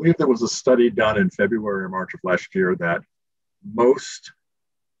I believe there was a study done in February or March of last year that most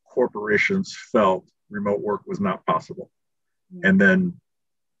corporations felt remote work was not possible. And then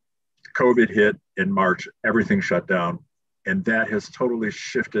COVID hit in March, everything shut down. And that has totally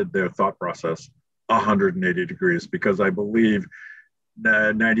shifted their thought process 180 degrees, because I believe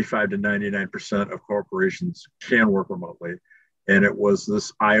 95 to 99% of corporations can work remotely. And it was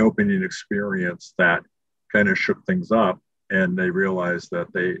this eye-opening experience that kind of shook things up. And they realized that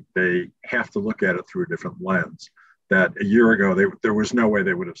they have to look at it through a different lens. That a year ago, there was no way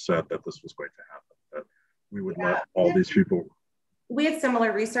they would have said that this was going to happen, that we would let all these people. We had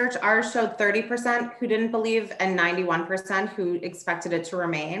similar research. Ours showed 30% who didn't believe and 91% who expected it to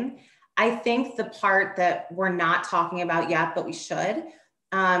remain. I think the part that we're not talking about yet, but we should,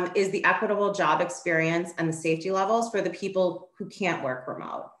 is the equitable job experience and the safety levels for the people who can't work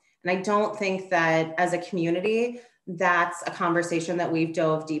remote. And I don't think that as a community, that's a conversation that we've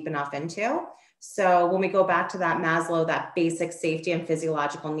dove deep enough into. So when we go back to that Maslow, that basic safety and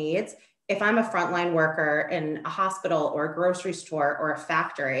physiological needs, if I'm a frontline worker in a hospital or a grocery store or a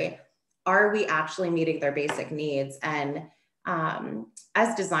factory, are we actually meeting their basic needs? And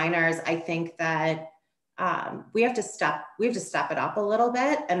as designers, I think that we have to step it up a little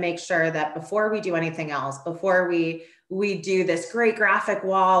bit and make sure that before we do anything else, before we do this great graphic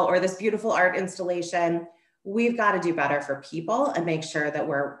wall or this beautiful art installation, we've got to do better for people and make sure that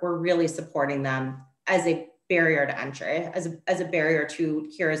we're really supporting them as a barrier to entry, as a barrier to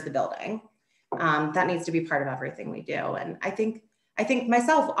here is the building. That needs to be part of everything we do. And I think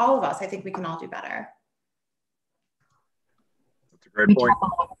myself, all of us, I think we can all do better. That's a great point.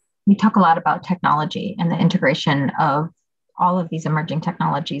 We talk a lot about technology and the integration of all of these emerging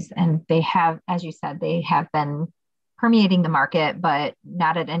technologies. And they have, as you said, they have been permeating the market, but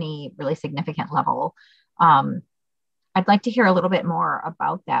not at any really significant level. I'd like to hear a little bit more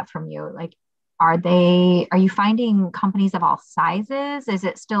about that from you. Like, are you finding companies of all sizes? Is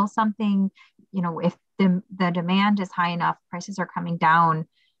it still something, if the demand is high enough, prices are coming down,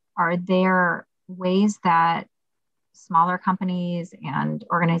 are there ways that smaller companies and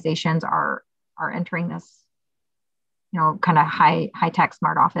organizations are entering this, kind of high tech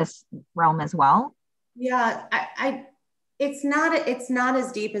smart office realm as well? Yeah, it's not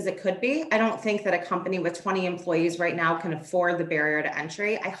as deep as it could be. I don't think that a company with 20 employees right now can afford the barrier to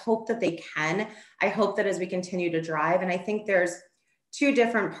entry. I hope that they can. I hope that as we continue to drive, and I think there's two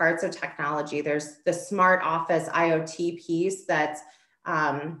different parts of technology. There's the smart office IoT piece that's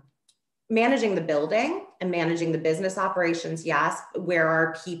managing the building and managing the business operations. Yes. Where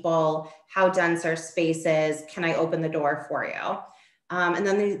are people? How dense are spaces? Can I open the door for you? And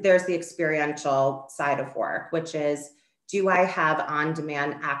then there's the experiential side of work, which is, do I have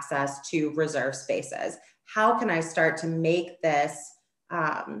on-demand access to reserved spaces? How can I start to make this,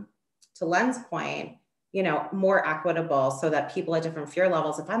 to Len's point, more equitable so that people at different fear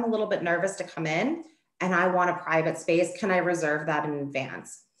levels, if I'm a little bit nervous to come in and I want a private space, can I reserve that in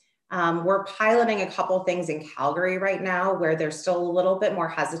advance? We're piloting a couple things in Calgary right now where they're still a little bit more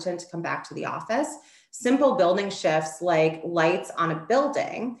hesitant to come back to the office. Simple building shifts like lights on a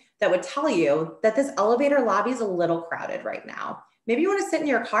building that would tell you that this elevator lobby is a little crowded right now. Maybe you want to sit in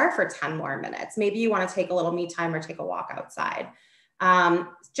your car for 10 more minutes. Maybe you want to take a little me time or take a walk outside.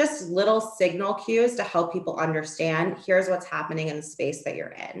 Just little signal cues to help people understand, here's what's happening in the space that you're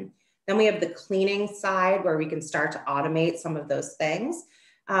in. Then we have the cleaning side where we can start to automate some of those things.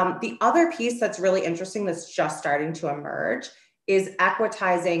 The other piece that's really interesting that's just starting to emerge is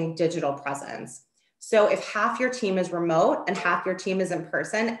equitizing digital presence. So if half your team is remote and half your team is in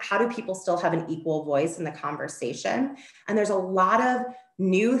person, how do people still have an equal voice in the conversation? And there's a lot of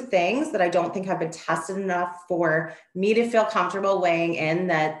new things that I don't think have been tested enough for me to feel comfortable weighing in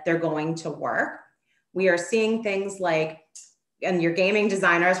that they're going to work. We are seeing things like, and your gaming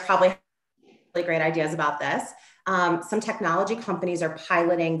designers probably have really great ideas about this. Some technology companies are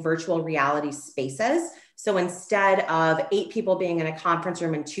piloting virtual reality spaces. So instead of 8 people being in a conference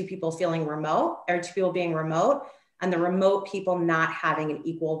room and 2 people feeling remote, or 2 people being remote, and the remote people not having an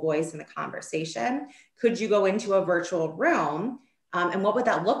equal voice in the conversation, could you go into a virtual room? And what would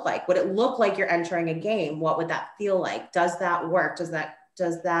that look like? Would it look like you're entering a game? What would that feel like? Does that work? Does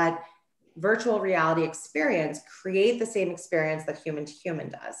that virtual reality experience create the same experience that human to human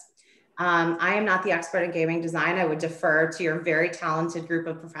does? I am not the expert in gaming design. I would defer to your very talented group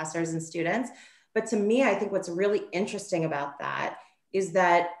of professors and students. But to me, I think what's really interesting about that is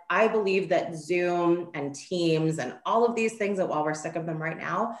that I believe that Zoom and Teams and all of these things that while we're sick of them right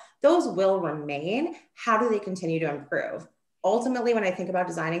now, those will remain. How do they continue to improve? Ultimately, when I think about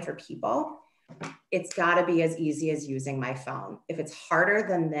designing for people, it's got to be as easy as using my phone. If it's harder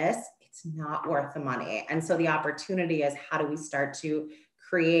than this, it's not worth the money. And so the opportunity is, how do we start to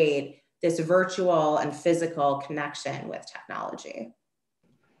create this virtual and physical connection with technology?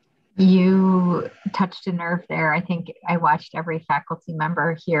 You touched a nerve there. I think I watched every faculty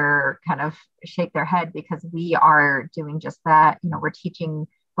member here kind of shake their head because we are doing just that. We're teaching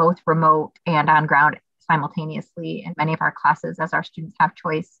both remote and on ground simultaneously in many of our classes as our students have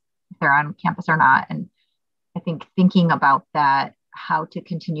choice if they're on campus or not. And I think thinking about that, how to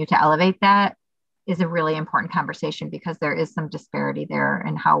continue to elevate that is a really important conversation because there is some disparity there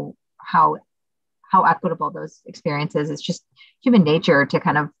and how equitable those experiences. It's just human nature to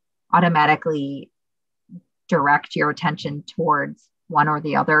kind of automatically direct your attention towards one or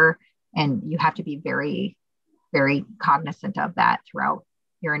the other. And you have to be very, very cognizant of that throughout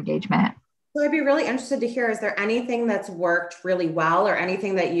your engagement. So I'd be really interested to hear, is there anything that's worked really well or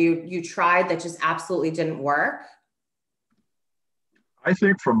anything that you tried that just absolutely didn't work? I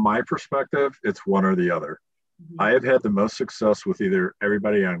think from my perspective, it's one or the other. Mm-hmm. I have had the most success with either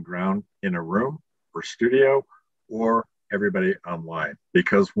everybody on ground in a room or studio or everybody online,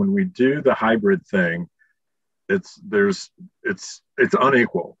 because when we do the hybrid thing, it's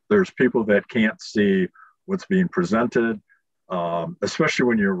unequal. There's people that can't see what's being presented, especially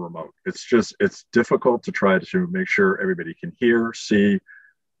when you're remote. It's difficult to try to make sure everybody can hear, see,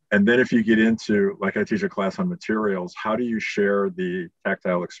 And then if you get into, like I teach a class on materials, how do you share the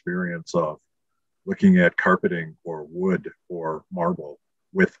tactile experience of looking at carpeting or wood or marble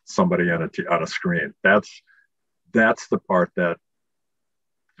with somebody on a screen? That's the part that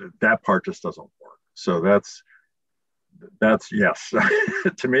part just doesn't work. So that's yes.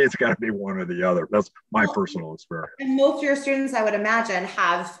 To me, it's got to be one or the other. That's my personal experience. And most of your students, I would imagine,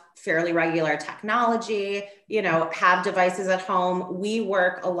 have fairly regular technology, have devices at home. We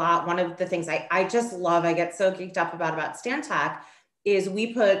work a lot. One of the things I just love, I get so geeked up about Stantec, is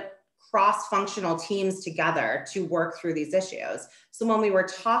we put cross-functional teams together to work through these issues. So when we were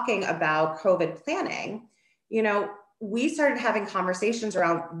talking about COVID planning, we started having conversations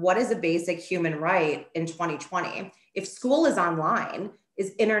around what is a basic human right in 2020. If school is online,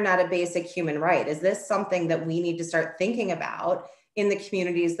 is internet a basic human right? Is this something that we need to start thinking about in the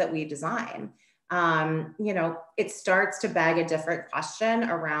communities that we design? It starts to beg a different question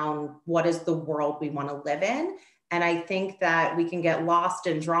around what is the world we want to live in. And I think that we can get lost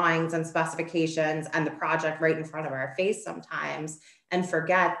in drawings and specifications and the project right in front of our face sometimes and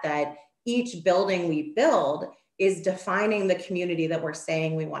forget that each building we build is defining the community that we're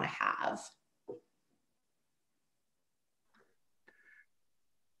saying we want to have.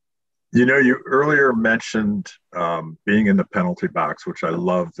 You earlier mentioned being in the penalty box, which I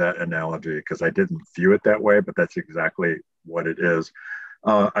love that analogy because I didn't view it that way, but that's exactly what it is.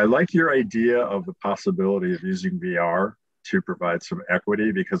 I like your idea of the possibility of using VR to provide some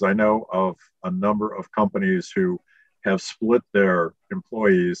equity, because I know of a number of companies who have split their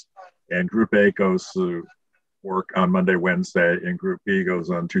employees, and Group A goes to work on Monday, Wednesday, and Group B goes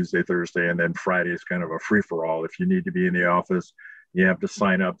on Tuesday, Thursday, and then Friday is kind of a free-for-all. If you need to be in the office, you have to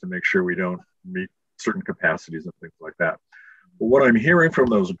sign up to make sure we don't meet certain capacities and things like that. But what I'm hearing from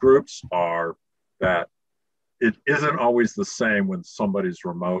those groups are that it isn't always the same when somebody's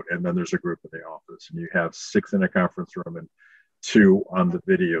remote and then there's a group in the office and you have 6 in a conference room and 2 on the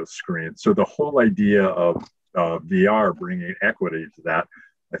video screen. So the whole idea of VR bringing equity to that,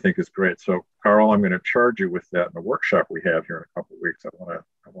 I think, is great. So Carl, I'm going to charge you with that in a workshop we have here in a couple of weeks. I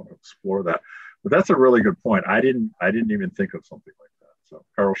want to explore that. But that's a really good point. I didn't even think of something like that. So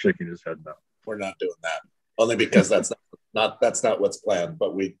Carl's shaking his head no. We're not doing that, only because that's not what's planned.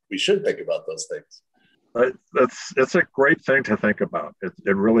 But we should think about those things. It's a great thing to think about.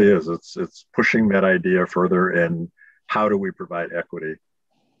 It really is. It's pushing that idea further in how do we provide equity.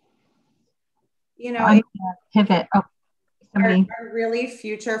 Pivot. Oh, somebody. Our really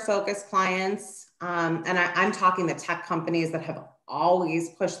future-focused clients, and I'm talking the tech companies that have always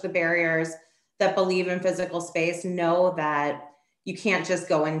pushed the barriers, that believe in physical space, know that you can't just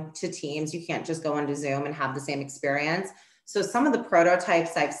go into Teams, you can't just go into Zoom and have the same experience. So some of the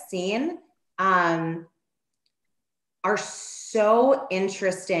prototypes I've seen are so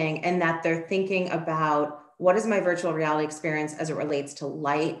interesting in that they're thinking about what is my virtual reality experience as it relates to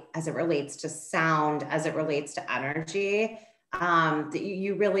light, as it relates to sound, as it relates to energy.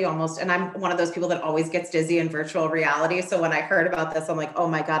 You really almost, and I'm one of those people that always gets dizzy in virtual reality. So when I heard about this, I'm like, oh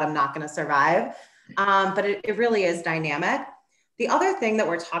my God, I'm not going to survive. But it really is dynamic. The other thing that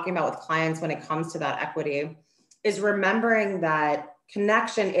we're talking about with clients when it comes to that equity is remembering that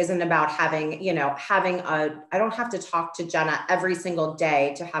connection isn't about having I don't have to talk to Jenna every single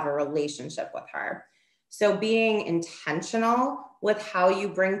day to have a relationship with her. So being intentional with how you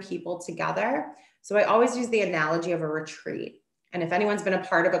bring people together. So I always use the analogy of a retreat. And if anyone's been a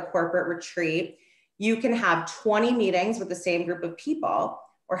part of a corporate retreat, you can have 20 meetings with the same group of people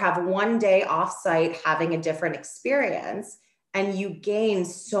or have one day offsite having a different experience, and you gain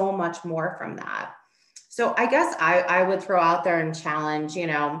so much more from that. So I guess I would throw out there and challenge,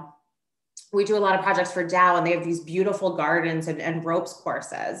 we do a lot of projects for Dow and they have these beautiful gardens and ropes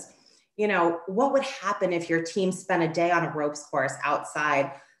courses. What would happen if your team spent a day on a ropes course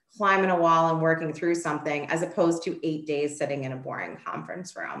outside, climbing a wall and working through something, as opposed to 8 days sitting in a boring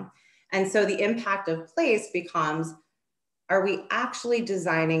conference room? And so the impact of place becomes, are we actually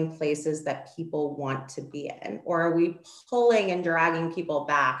designing places that people want to be in? Or are we pulling and dragging people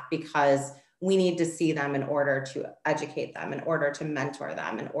back because we need to see them in order to educate them, in order to mentor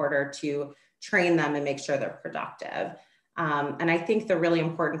them, in order to train them and make sure they're productive? And I think the really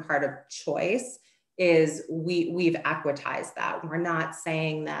important part of choice is we've equitized that. We're not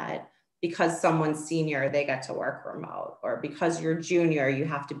saying that because someone's senior, they get to work remote, or because you're junior, you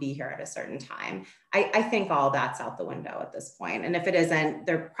have to be here at a certain time. I think all that's out the window at this point. And if it isn't,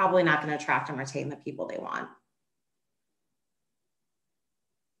 they're probably not going to attract and retain the people they want.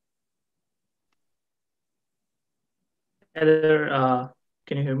 Heather,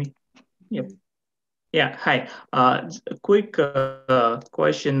 can you hear me? Yep. Yeah, hi. A quick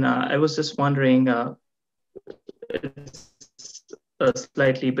question. I was just wondering, it's a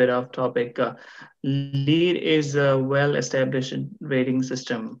slightly bit off topic. LEAD is a well-established rating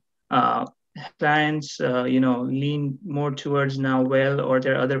system. Clients, lean more towards now well, or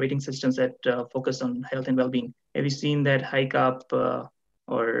there are other rating systems that focus on health and well-being. Have you seen that hike up,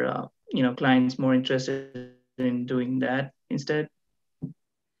 clients more interested in doing that instead?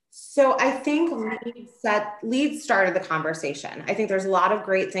 So I think LEAD started the conversation. I think there's a lot of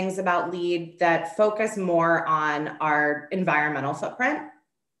great things about LEAD that focus more on our environmental footprint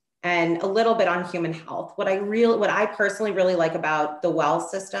and a little bit on human health. What I personally really like about the WELL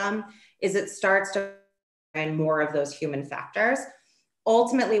system is it starts to find more of those human factors.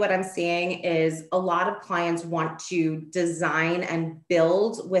 Ultimately, what I'm seeing is a lot of clients want to design and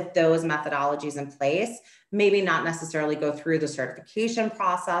build with those methodologies in place, maybe not necessarily go through the certification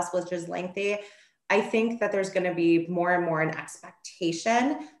process, which is lengthy. I think that there's going to be more and more an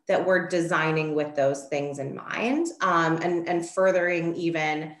expectation that we're designing with those things in mind, and furthering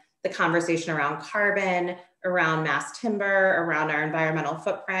even the conversation around carbon, around mass timber, around our environmental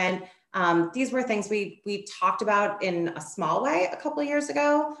footprint. These were things we talked about in a small way a couple of years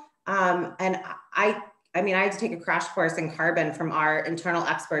ago. And I had to take a crash course in carbon from our internal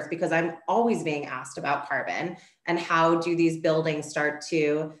experts because I'm always being asked about carbon and how do these buildings start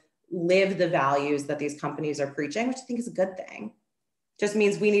to live the values that these companies are preaching, which I think is a good thing. Just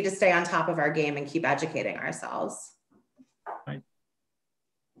means we need to stay on top of our game and keep educating ourselves. Right.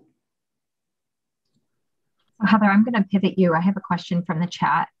 So Heather, I'm going to pivot you. I have a question from the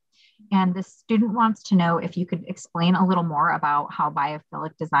chat. And the student wants to know if you could explain a little more about how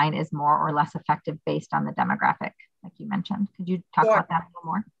biophilic design is more or less effective based on the demographic, like you mentioned. Could you talk about that a little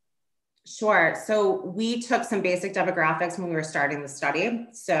more? Sure. So we took some basic demographics when we were starting the study.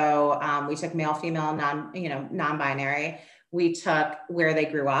 So we took male, female, non-binary. We took where they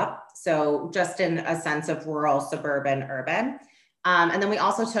grew up. So just in a sense of rural, suburban, urban. And then we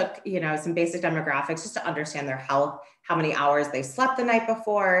also took, some basic demographics just to understand their health, how many hours they slept the night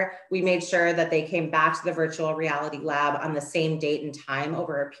before. We made sure that they came back to the virtual reality lab on the same date and time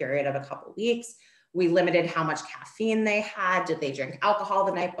over a period of a couple of weeks. We limited how much caffeine they had. Did they drink alcohol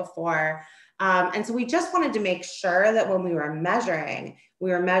the night before? And so we just wanted to make sure that when we were measuring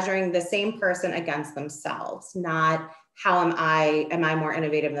the same person against themselves, not how am I more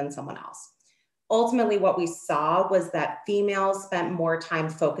innovative than someone else? Ultimately, what we saw was that females spent more time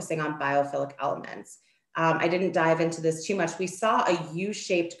focusing on biophilic elements. I didn't dive into this too much. We saw a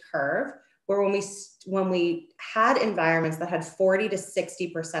U-shaped curve where when we had environments that had 40 to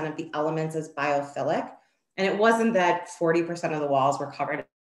 60% of the elements as biophilic, and it wasn't that 40% of the walls were covered in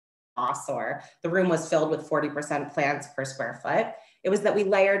moss or the room was filled with 40% plants per square foot. It was that we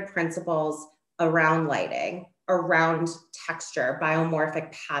layered principles around lighting, around texture,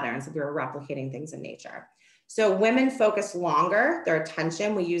 biomorphic patterns, that we were replicating things in nature. So women focused longer, their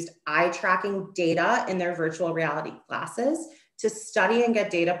attention. We used eye tracking data in their virtual reality classes to study and get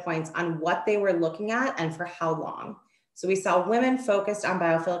data points on what they were looking at and for how long. So we saw women focused on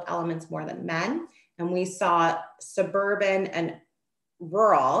biophilic elements more than men, and we saw suburban and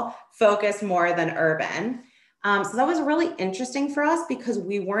rural focus more than urban. So that was really interesting for us because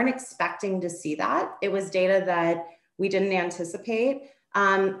we weren't expecting to see that. It was data that we didn't anticipate.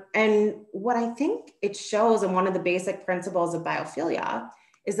 And what I think it shows, and one of the basic principles of biophilia,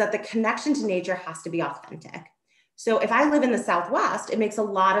 is that the connection to nature has to be authentic. So if I live in the Southwest, it makes a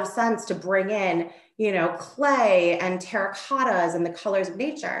lot of sense to bring in, clay and terracottas and the colors of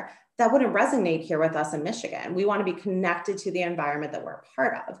nature. That wouldn't resonate here with us in Michigan. We want to be connected to the environment that we're a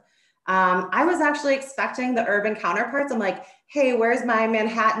part of. I was actually expecting the urban counterparts. I'm like, hey, where's my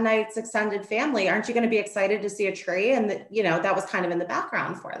Manhattanites extended family? Aren't you going to be excited to see a tree? And that was kind of in the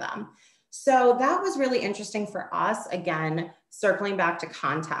background for them. So that was really interesting for us. Again, circling back to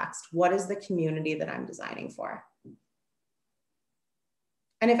context, what is the community that I'm designing for?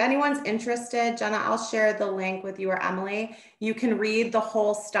 And if anyone's interested, Jenna, I'll share the link with you or Emily. You can read the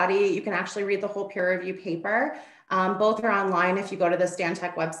whole study. You can actually read the whole peer review paper. Both are online. If you go to the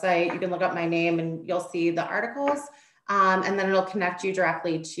Stantec website, you can look up my name and you'll see the articles. And then it'll connect you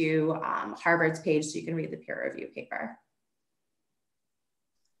directly to Harvard's page so you can read the peer review paper.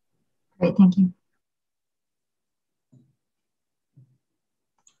 Great, thank you.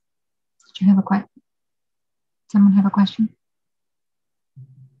 Did you have a question? Someone have a question?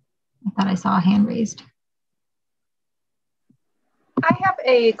 I thought I saw a hand raised. I have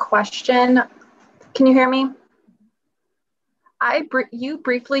a question. Can you hear me? You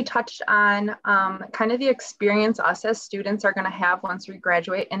briefly touched on kind of the experience us as students are going to have once we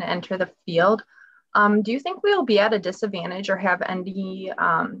graduate and enter the field. Do you think we'll be at a disadvantage or have any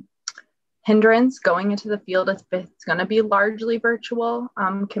hindrance going into the field if it's going to be largely virtual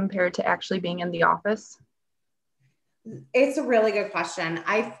compared to actually being in the office? It's a really good question.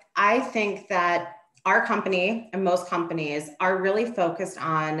 I think that our company and most companies are really focused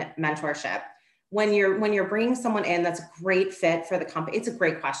on mentorship. When you're bringing someone in that's a great fit for the company, it's a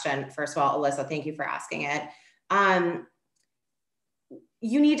great question. First of all, Alyssa, thank you for asking it.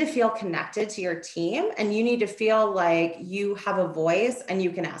 You need to feel connected to your team, and you need to feel like you have a voice and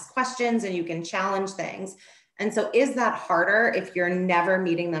you can ask questions and you can challenge things. And so is that harder if you're never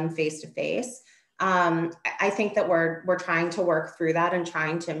meeting them face to face? I think that we're trying to work through that and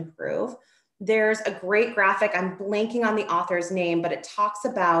trying to improve. There's a great graphic, I'm blanking on the author's name, but it talks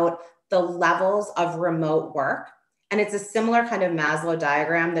about the levels of remote work. And it's a similar kind of Maslow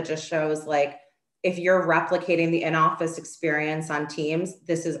diagram that just shows like, if you're replicating the in-office experience on Teams,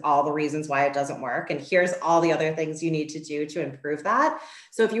 this is all the reasons why it doesn't work. And here's all the other things you need to do to improve that.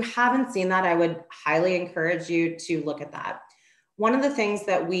 So if you haven't seen that, I would highly encourage you to look at that. One of the things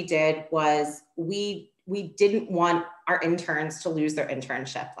that we did was we didn't want our interns to lose their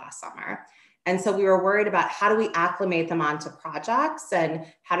internship last summer. And so we were worried about how do we acclimate them onto projects and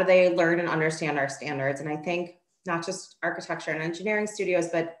how do they learn and understand our standards. And I think not just architecture and engineering studios,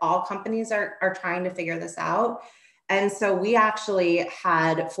 but all companies are trying to figure this out. And so we actually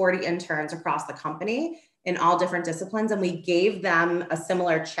had 40 interns across the company in all different disciplines, and we gave them a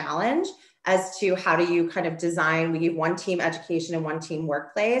similar challenge as to how do you kind of design. We gave one team education and one team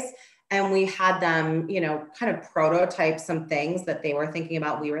workplace, and we had them, kind of prototype some things that they were thinking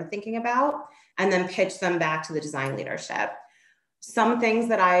about, we were thinking about, and then pitch them back to the design leadership. Some things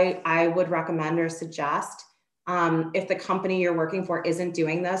that I would recommend or suggest, if the company you're working for isn't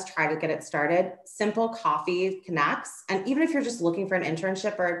doing this, try to get it started. Simple coffee connects. And even if you're just looking for an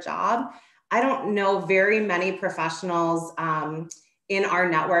internship or a job, I don't know very many professionals in our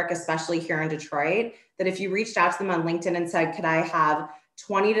network, especially here in Detroit, that if you reached out to them on LinkedIn and said, could I have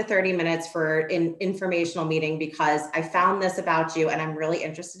 20 to 30 minutes for an informational meeting because I found this about you and I'm really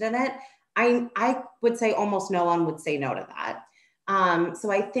interested in it, I would say almost no one would say no to that. So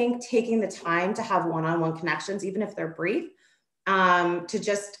I think taking the time to have one-on-one connections, even if they're brief, to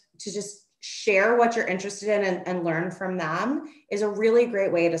just share what you're interested in and learn from them is a really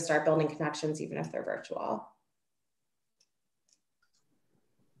great way to start building connections, even if they're virtual.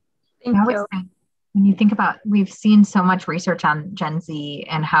 Thank you. When you think about, we've seen so much research on Gen Z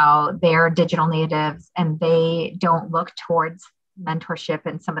and how they're digital natives and they don't look towards mentorship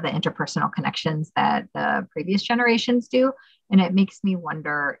and some of the interpersonal connections that the previous generations do. And it makes me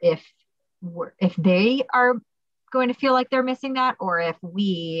wonder if they are going to feel like they're missing that, or if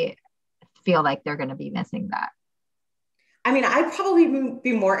we feel like they're going to be missing that. I mean, I'd probably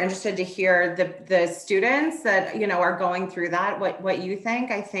be more interested to hear the students that, are going through that, what you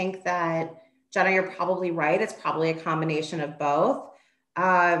think. I think that, Jenna, you're probably right. It's probably a combination of both.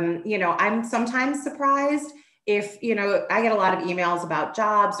 I'm sometimes surprised if, I get a lot of emails about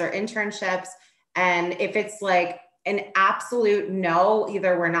jobs or internships, and if it's like an absolute no,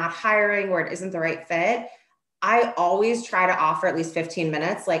 either we're not hiring or it isn't the right fit, I always try to offer at least 15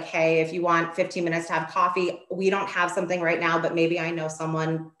 minutes. Like, hey, if you want 15 minutes to have coffee, we don't have something right now, but maybe I know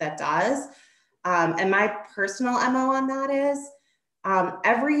someone that does. And my personal MO on that is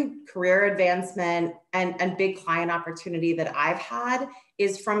every career advancement and big client opportunity that I've had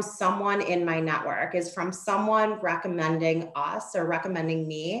is from someone in my network, is from someone recommending us or recommending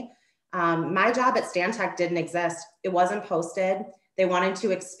me. My job at Stantec didn't exist. It wasn't posted. They wanted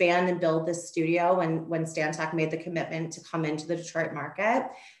to expand and build this studio when Stantec made the commitment to come into the Detroit market.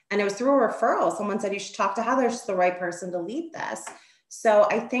 And it was through a referral. Someone said, you should talk to Heather, she's the right person to lead this. So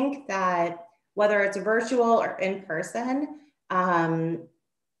I think that whether it's virtual or in person,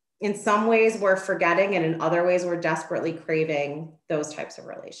 in some ways we're forgetting, and in other ways we're desperately craving those types of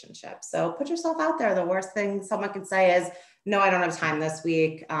relationships. So put yourself out there. The worst thing someone can say is, no, I don't have time this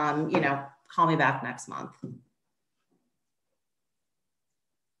week. Call me back next month.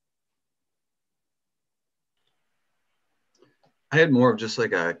 I had more of just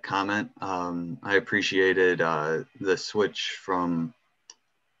like a comment. I appreciated the switch from,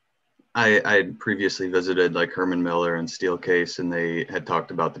 I had previously visited like Herman Miller and Steelcase, and they had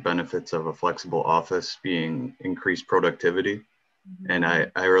talked about the benefits of a flexible office being increased productivity. Mm-hmm. And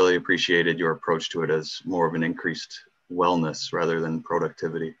I really appreciated your approach to it as more of an increased wellness rather than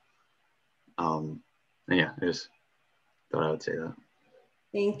productivity. And yeah, I just thought I would say that.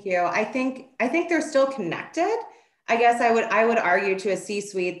 Thank you. I think they're still connected. I guess I would argue to a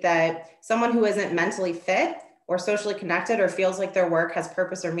C-suite that someone who isn't mentally fit or socially connected or feels like their work has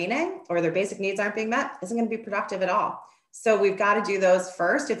purpose or meaning or their basic needs aren't being met isn't going to be productive at all. So we've got to do those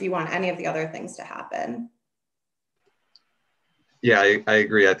first if you want any of the other things to happen. Yeah, I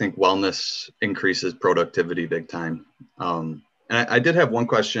agree. I think wellness increases productivity big time. And I did have one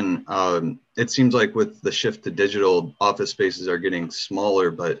question. It seems like with the shift to digital, office spaces are getting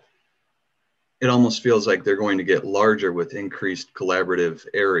smaller, but it almost feels like they're going to get larger with increased collaborative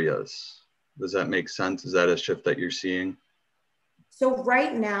areas. Does that make sense? Is that a shift that you're seeing? So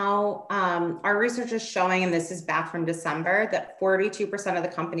right now, our research is showing, and this is back from December, that 42% of the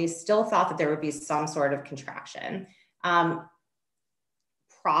companies still thought that there would be some sort of contraction.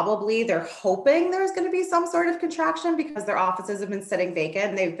 Probably they're hoping there's going to be some sort of contraction because their offices have been sitting vacant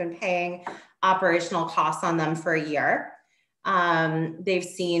and they've been paying operational costs on them for a year. They've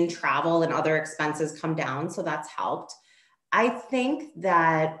seen travel and other expenses come down, so that's helped. I think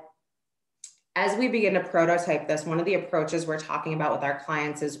that as we begin to prototype this, one of the approaches we're talking about with our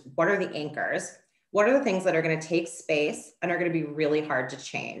clients is what are the anchors? What are the things that are going to take space and are going to be really hard to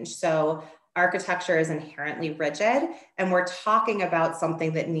change? So architecture is inherently rigid, and we're talking about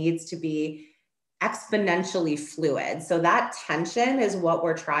something that needs to be exponentially fluid. So that tension is what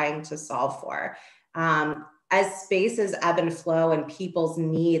we're trying to solve for. As spaces ebb and flow and people's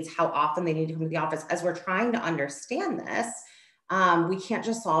needs, how often they need to come to the office, as we're trying to understand this, we can't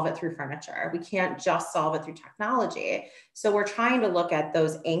just solve it through furniture. We can't just solve it through technology. So we're trying to look at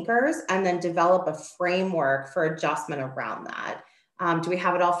those anchors and then develop a framework for adjustment around that. Do we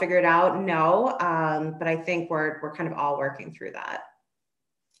have it all figured out? No, but I think we're kind of all working through that.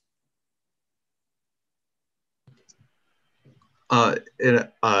 I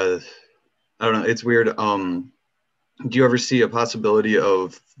don't know, it's weird. Do you ever see a possibility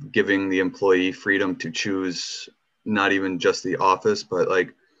of giving the employee freedom to choose not even just the office, but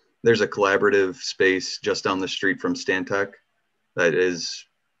like there's a collaborative space just down the street from Stantec that is,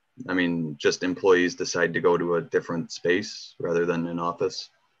 I mean, just employees decide to go to a different space rather than an office?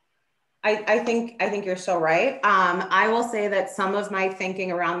 I think you're so right. I will say that some of my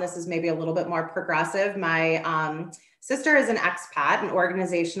thinking around this is maybe a little bit more progressive. My sister is an expat, an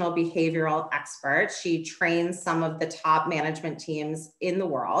organizational behavioral expert. She trains some of the top management teams in the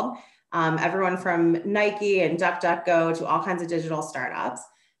world, everyone from Nike and DuckDuckGo to all kinds of digital startups.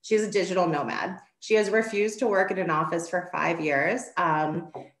 She's a digital nomad. She has refused to work in an office for 5 years.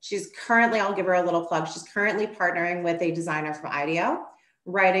 She's currently, I'll give her a little plug, she's currently partnering with a designer from IDEO,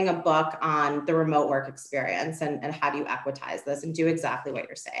 writing a book on the remote work experience and how do you equitize this and do exactly what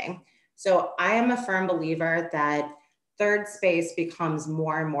you're saying. So I am a firm believer that third space becomes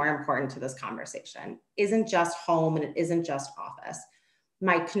more and more important to this conversation. It isn't just home and it isn't just office.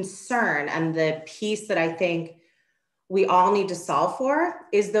 My concern and the piece that I think we all need to solve for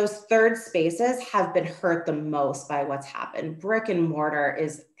is those third spaces have been hurt the most by what's happened. Brick and mortar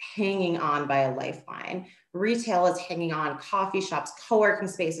is hanging on by a lifeline. Retail is hanging on, coffee shops, co-working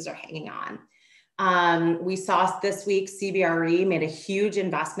spaces are hanging on. We saw this week, CBRE made a huge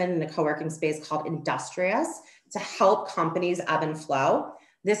investment in a co-working space called Industrious to help companies ebb and flow.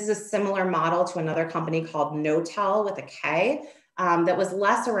 This is a similar model to another company called Notel with a K, that was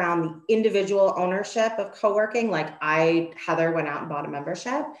less around the individual ownership of co-working, like Heather went out and bought a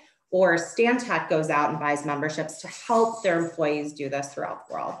membership, or Stantec goes out and buys memberships to help their employees do this throughout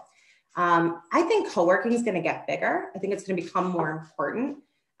the world. I think co-working is going to get bigger. I think it's going to become more important.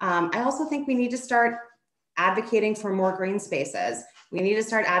 I also think we need to start advocating for more green spaces. We need to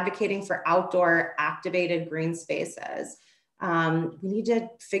start advocating for outdoor activated green spaces. We need to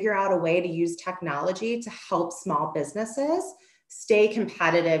figure out a way to use technology to help small businesses stay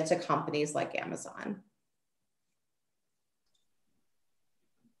competitive to companies like Amazon.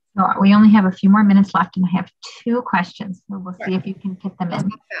 So we only have a few more minutes left and I have 2 questions. So we'll see if you can fit them in.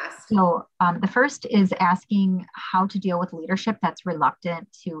 So the first is asking how to deal with leadership that's reluctant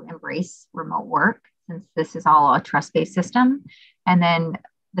to embrace remote work, since this is all a trust-based system. And then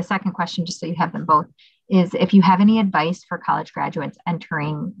the second question, just so you have them both, is if you have any advice for college graduates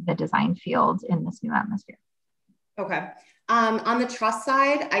entering the design field in this new atmosphere. Okay. On the trust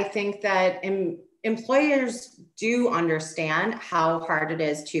side, I think that employers do understand how hard it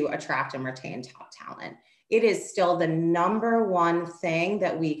is to attract and retain top talent. It is still the #1 thing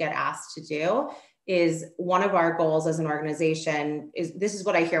that we get asked to do. Is one of our goals as an organization is, this is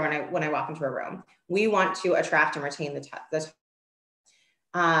what I hear when I walk into a room. We want to attract and retain the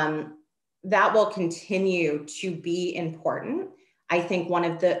that will continue to be important. I think one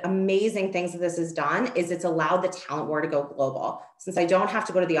of the amazing things that this has done is it's allowed the talent war to go global. Since I don't have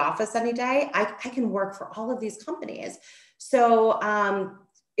to go to the office any day, I can work for all of these companies. So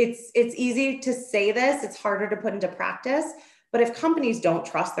it's easy to say this, it's harder to put into practice, but if companies don't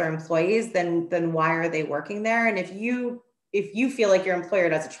trust their employees, then why are they working there? And if you feel like your employer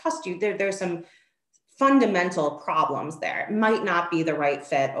doesn't trust you, there's some fundamental problems there. It might not be the right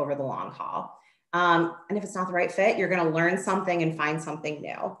fit over the long haul. And if it's not the right fit, you're going to learn something and find something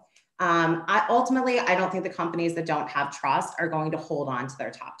new. Ultimately, I don't think the companies that don't have trust are going to hold on to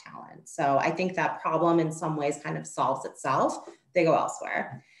their top talent. So I think that problem in some ways kind of solves itself. They go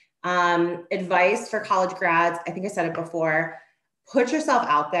elsewhere. Advice for college grads, I think I said it before, put yourself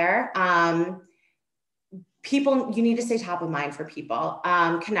out there. People, you need to stay top of mind for people.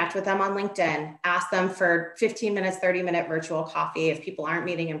 Connect with them on LinkedIn, ask them for 15 minutes, 30-minute virtual coffee if people aren't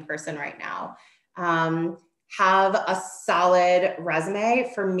meeting in person right now. Have a solid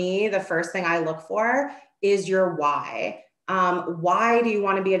resume. For me, the first thing I look for is your why. Why do you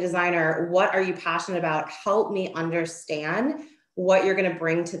want to be a designer? What are you passionate about? Help me understand what you're going to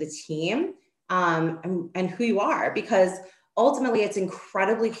bring to the team, and who you are, because ultimately it's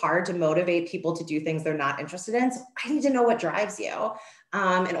incredibly hard to motivate people to do things they're not interested in. So I need to know what drives you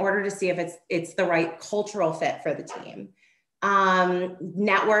in order to see if it's the right cultural fit for the team.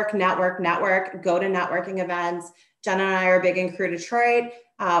 Network, go to networking events. Jenna and I are big in Crew Detroit,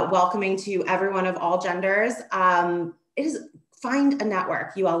 welcoming to everyone of all genders. Find a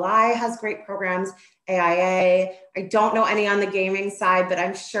network. ULI has great programs, AIA. I don't know any on the gaming side, but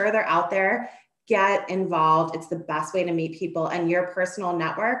I'm sure they're out there. Get involved. It's the best way to meet people, and your personal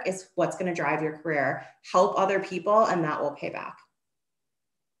network is what's going to drive your career. Help other people, and that will pay back.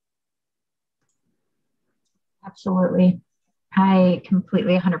 Absolutely. I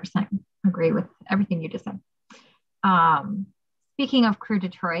completely 100% agree with everything you just said. Speaking of Crew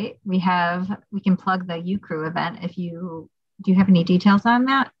Detroit, we can plug the UCrew event. Do you have any details on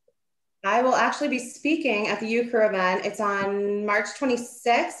that? I will actually be speaking at the UCrew event. It's on March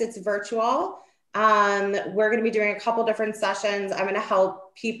 26th. It's virtual. We're going to be doing a couple different sessions. I'm going to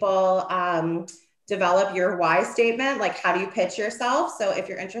help people develop your why statement, like how do you pitch yourself? So if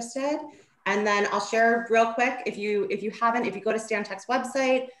you're interested, and then I'll share real quick, if you go to Stantec's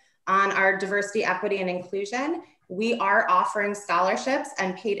website on our diversity, equity, and inclusion, we are offering scholarships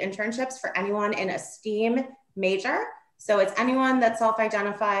and paid internships for anyone in a STEAM major. So it's anyone that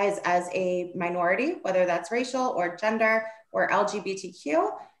self-identifies as a minority, whether that's racial or gender or LGBTQ,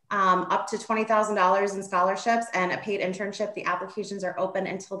 up to $20,000 in scholarships and a paid internship. The applications are open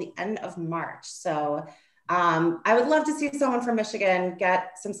until the end of March. So I would love to see someone from Michigan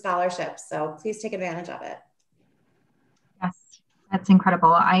get some scholarships. So please take advantage of it. Yes, that's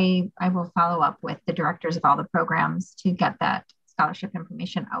incredible. I will follow up with the directors of all the programs to get that scholarship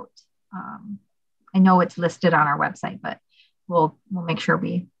information out. I know it's listed on our website, but we'll make sure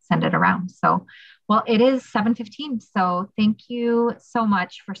we send it around. So, well, it is 7:15. So thank you so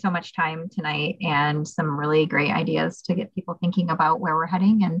much for so much time tonight and some really great ideas to get people thinking about where we're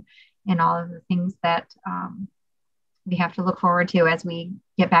heading and all of the things that we have to look forward to as we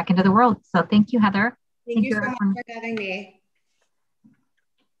get back into the world. So thank you, Heather. Thank you so much for having me.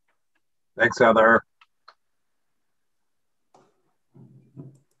 Thanks, Heather.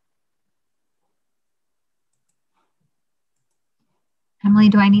 Emily,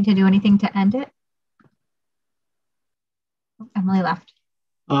 do I need to do anything to end it? Oh, Emily left.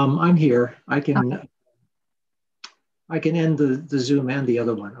 I'm here. I can end the Zoom and the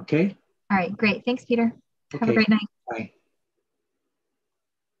other one, okay? All right, great. Thanks, Peter. Okay. Have a great night. Bye.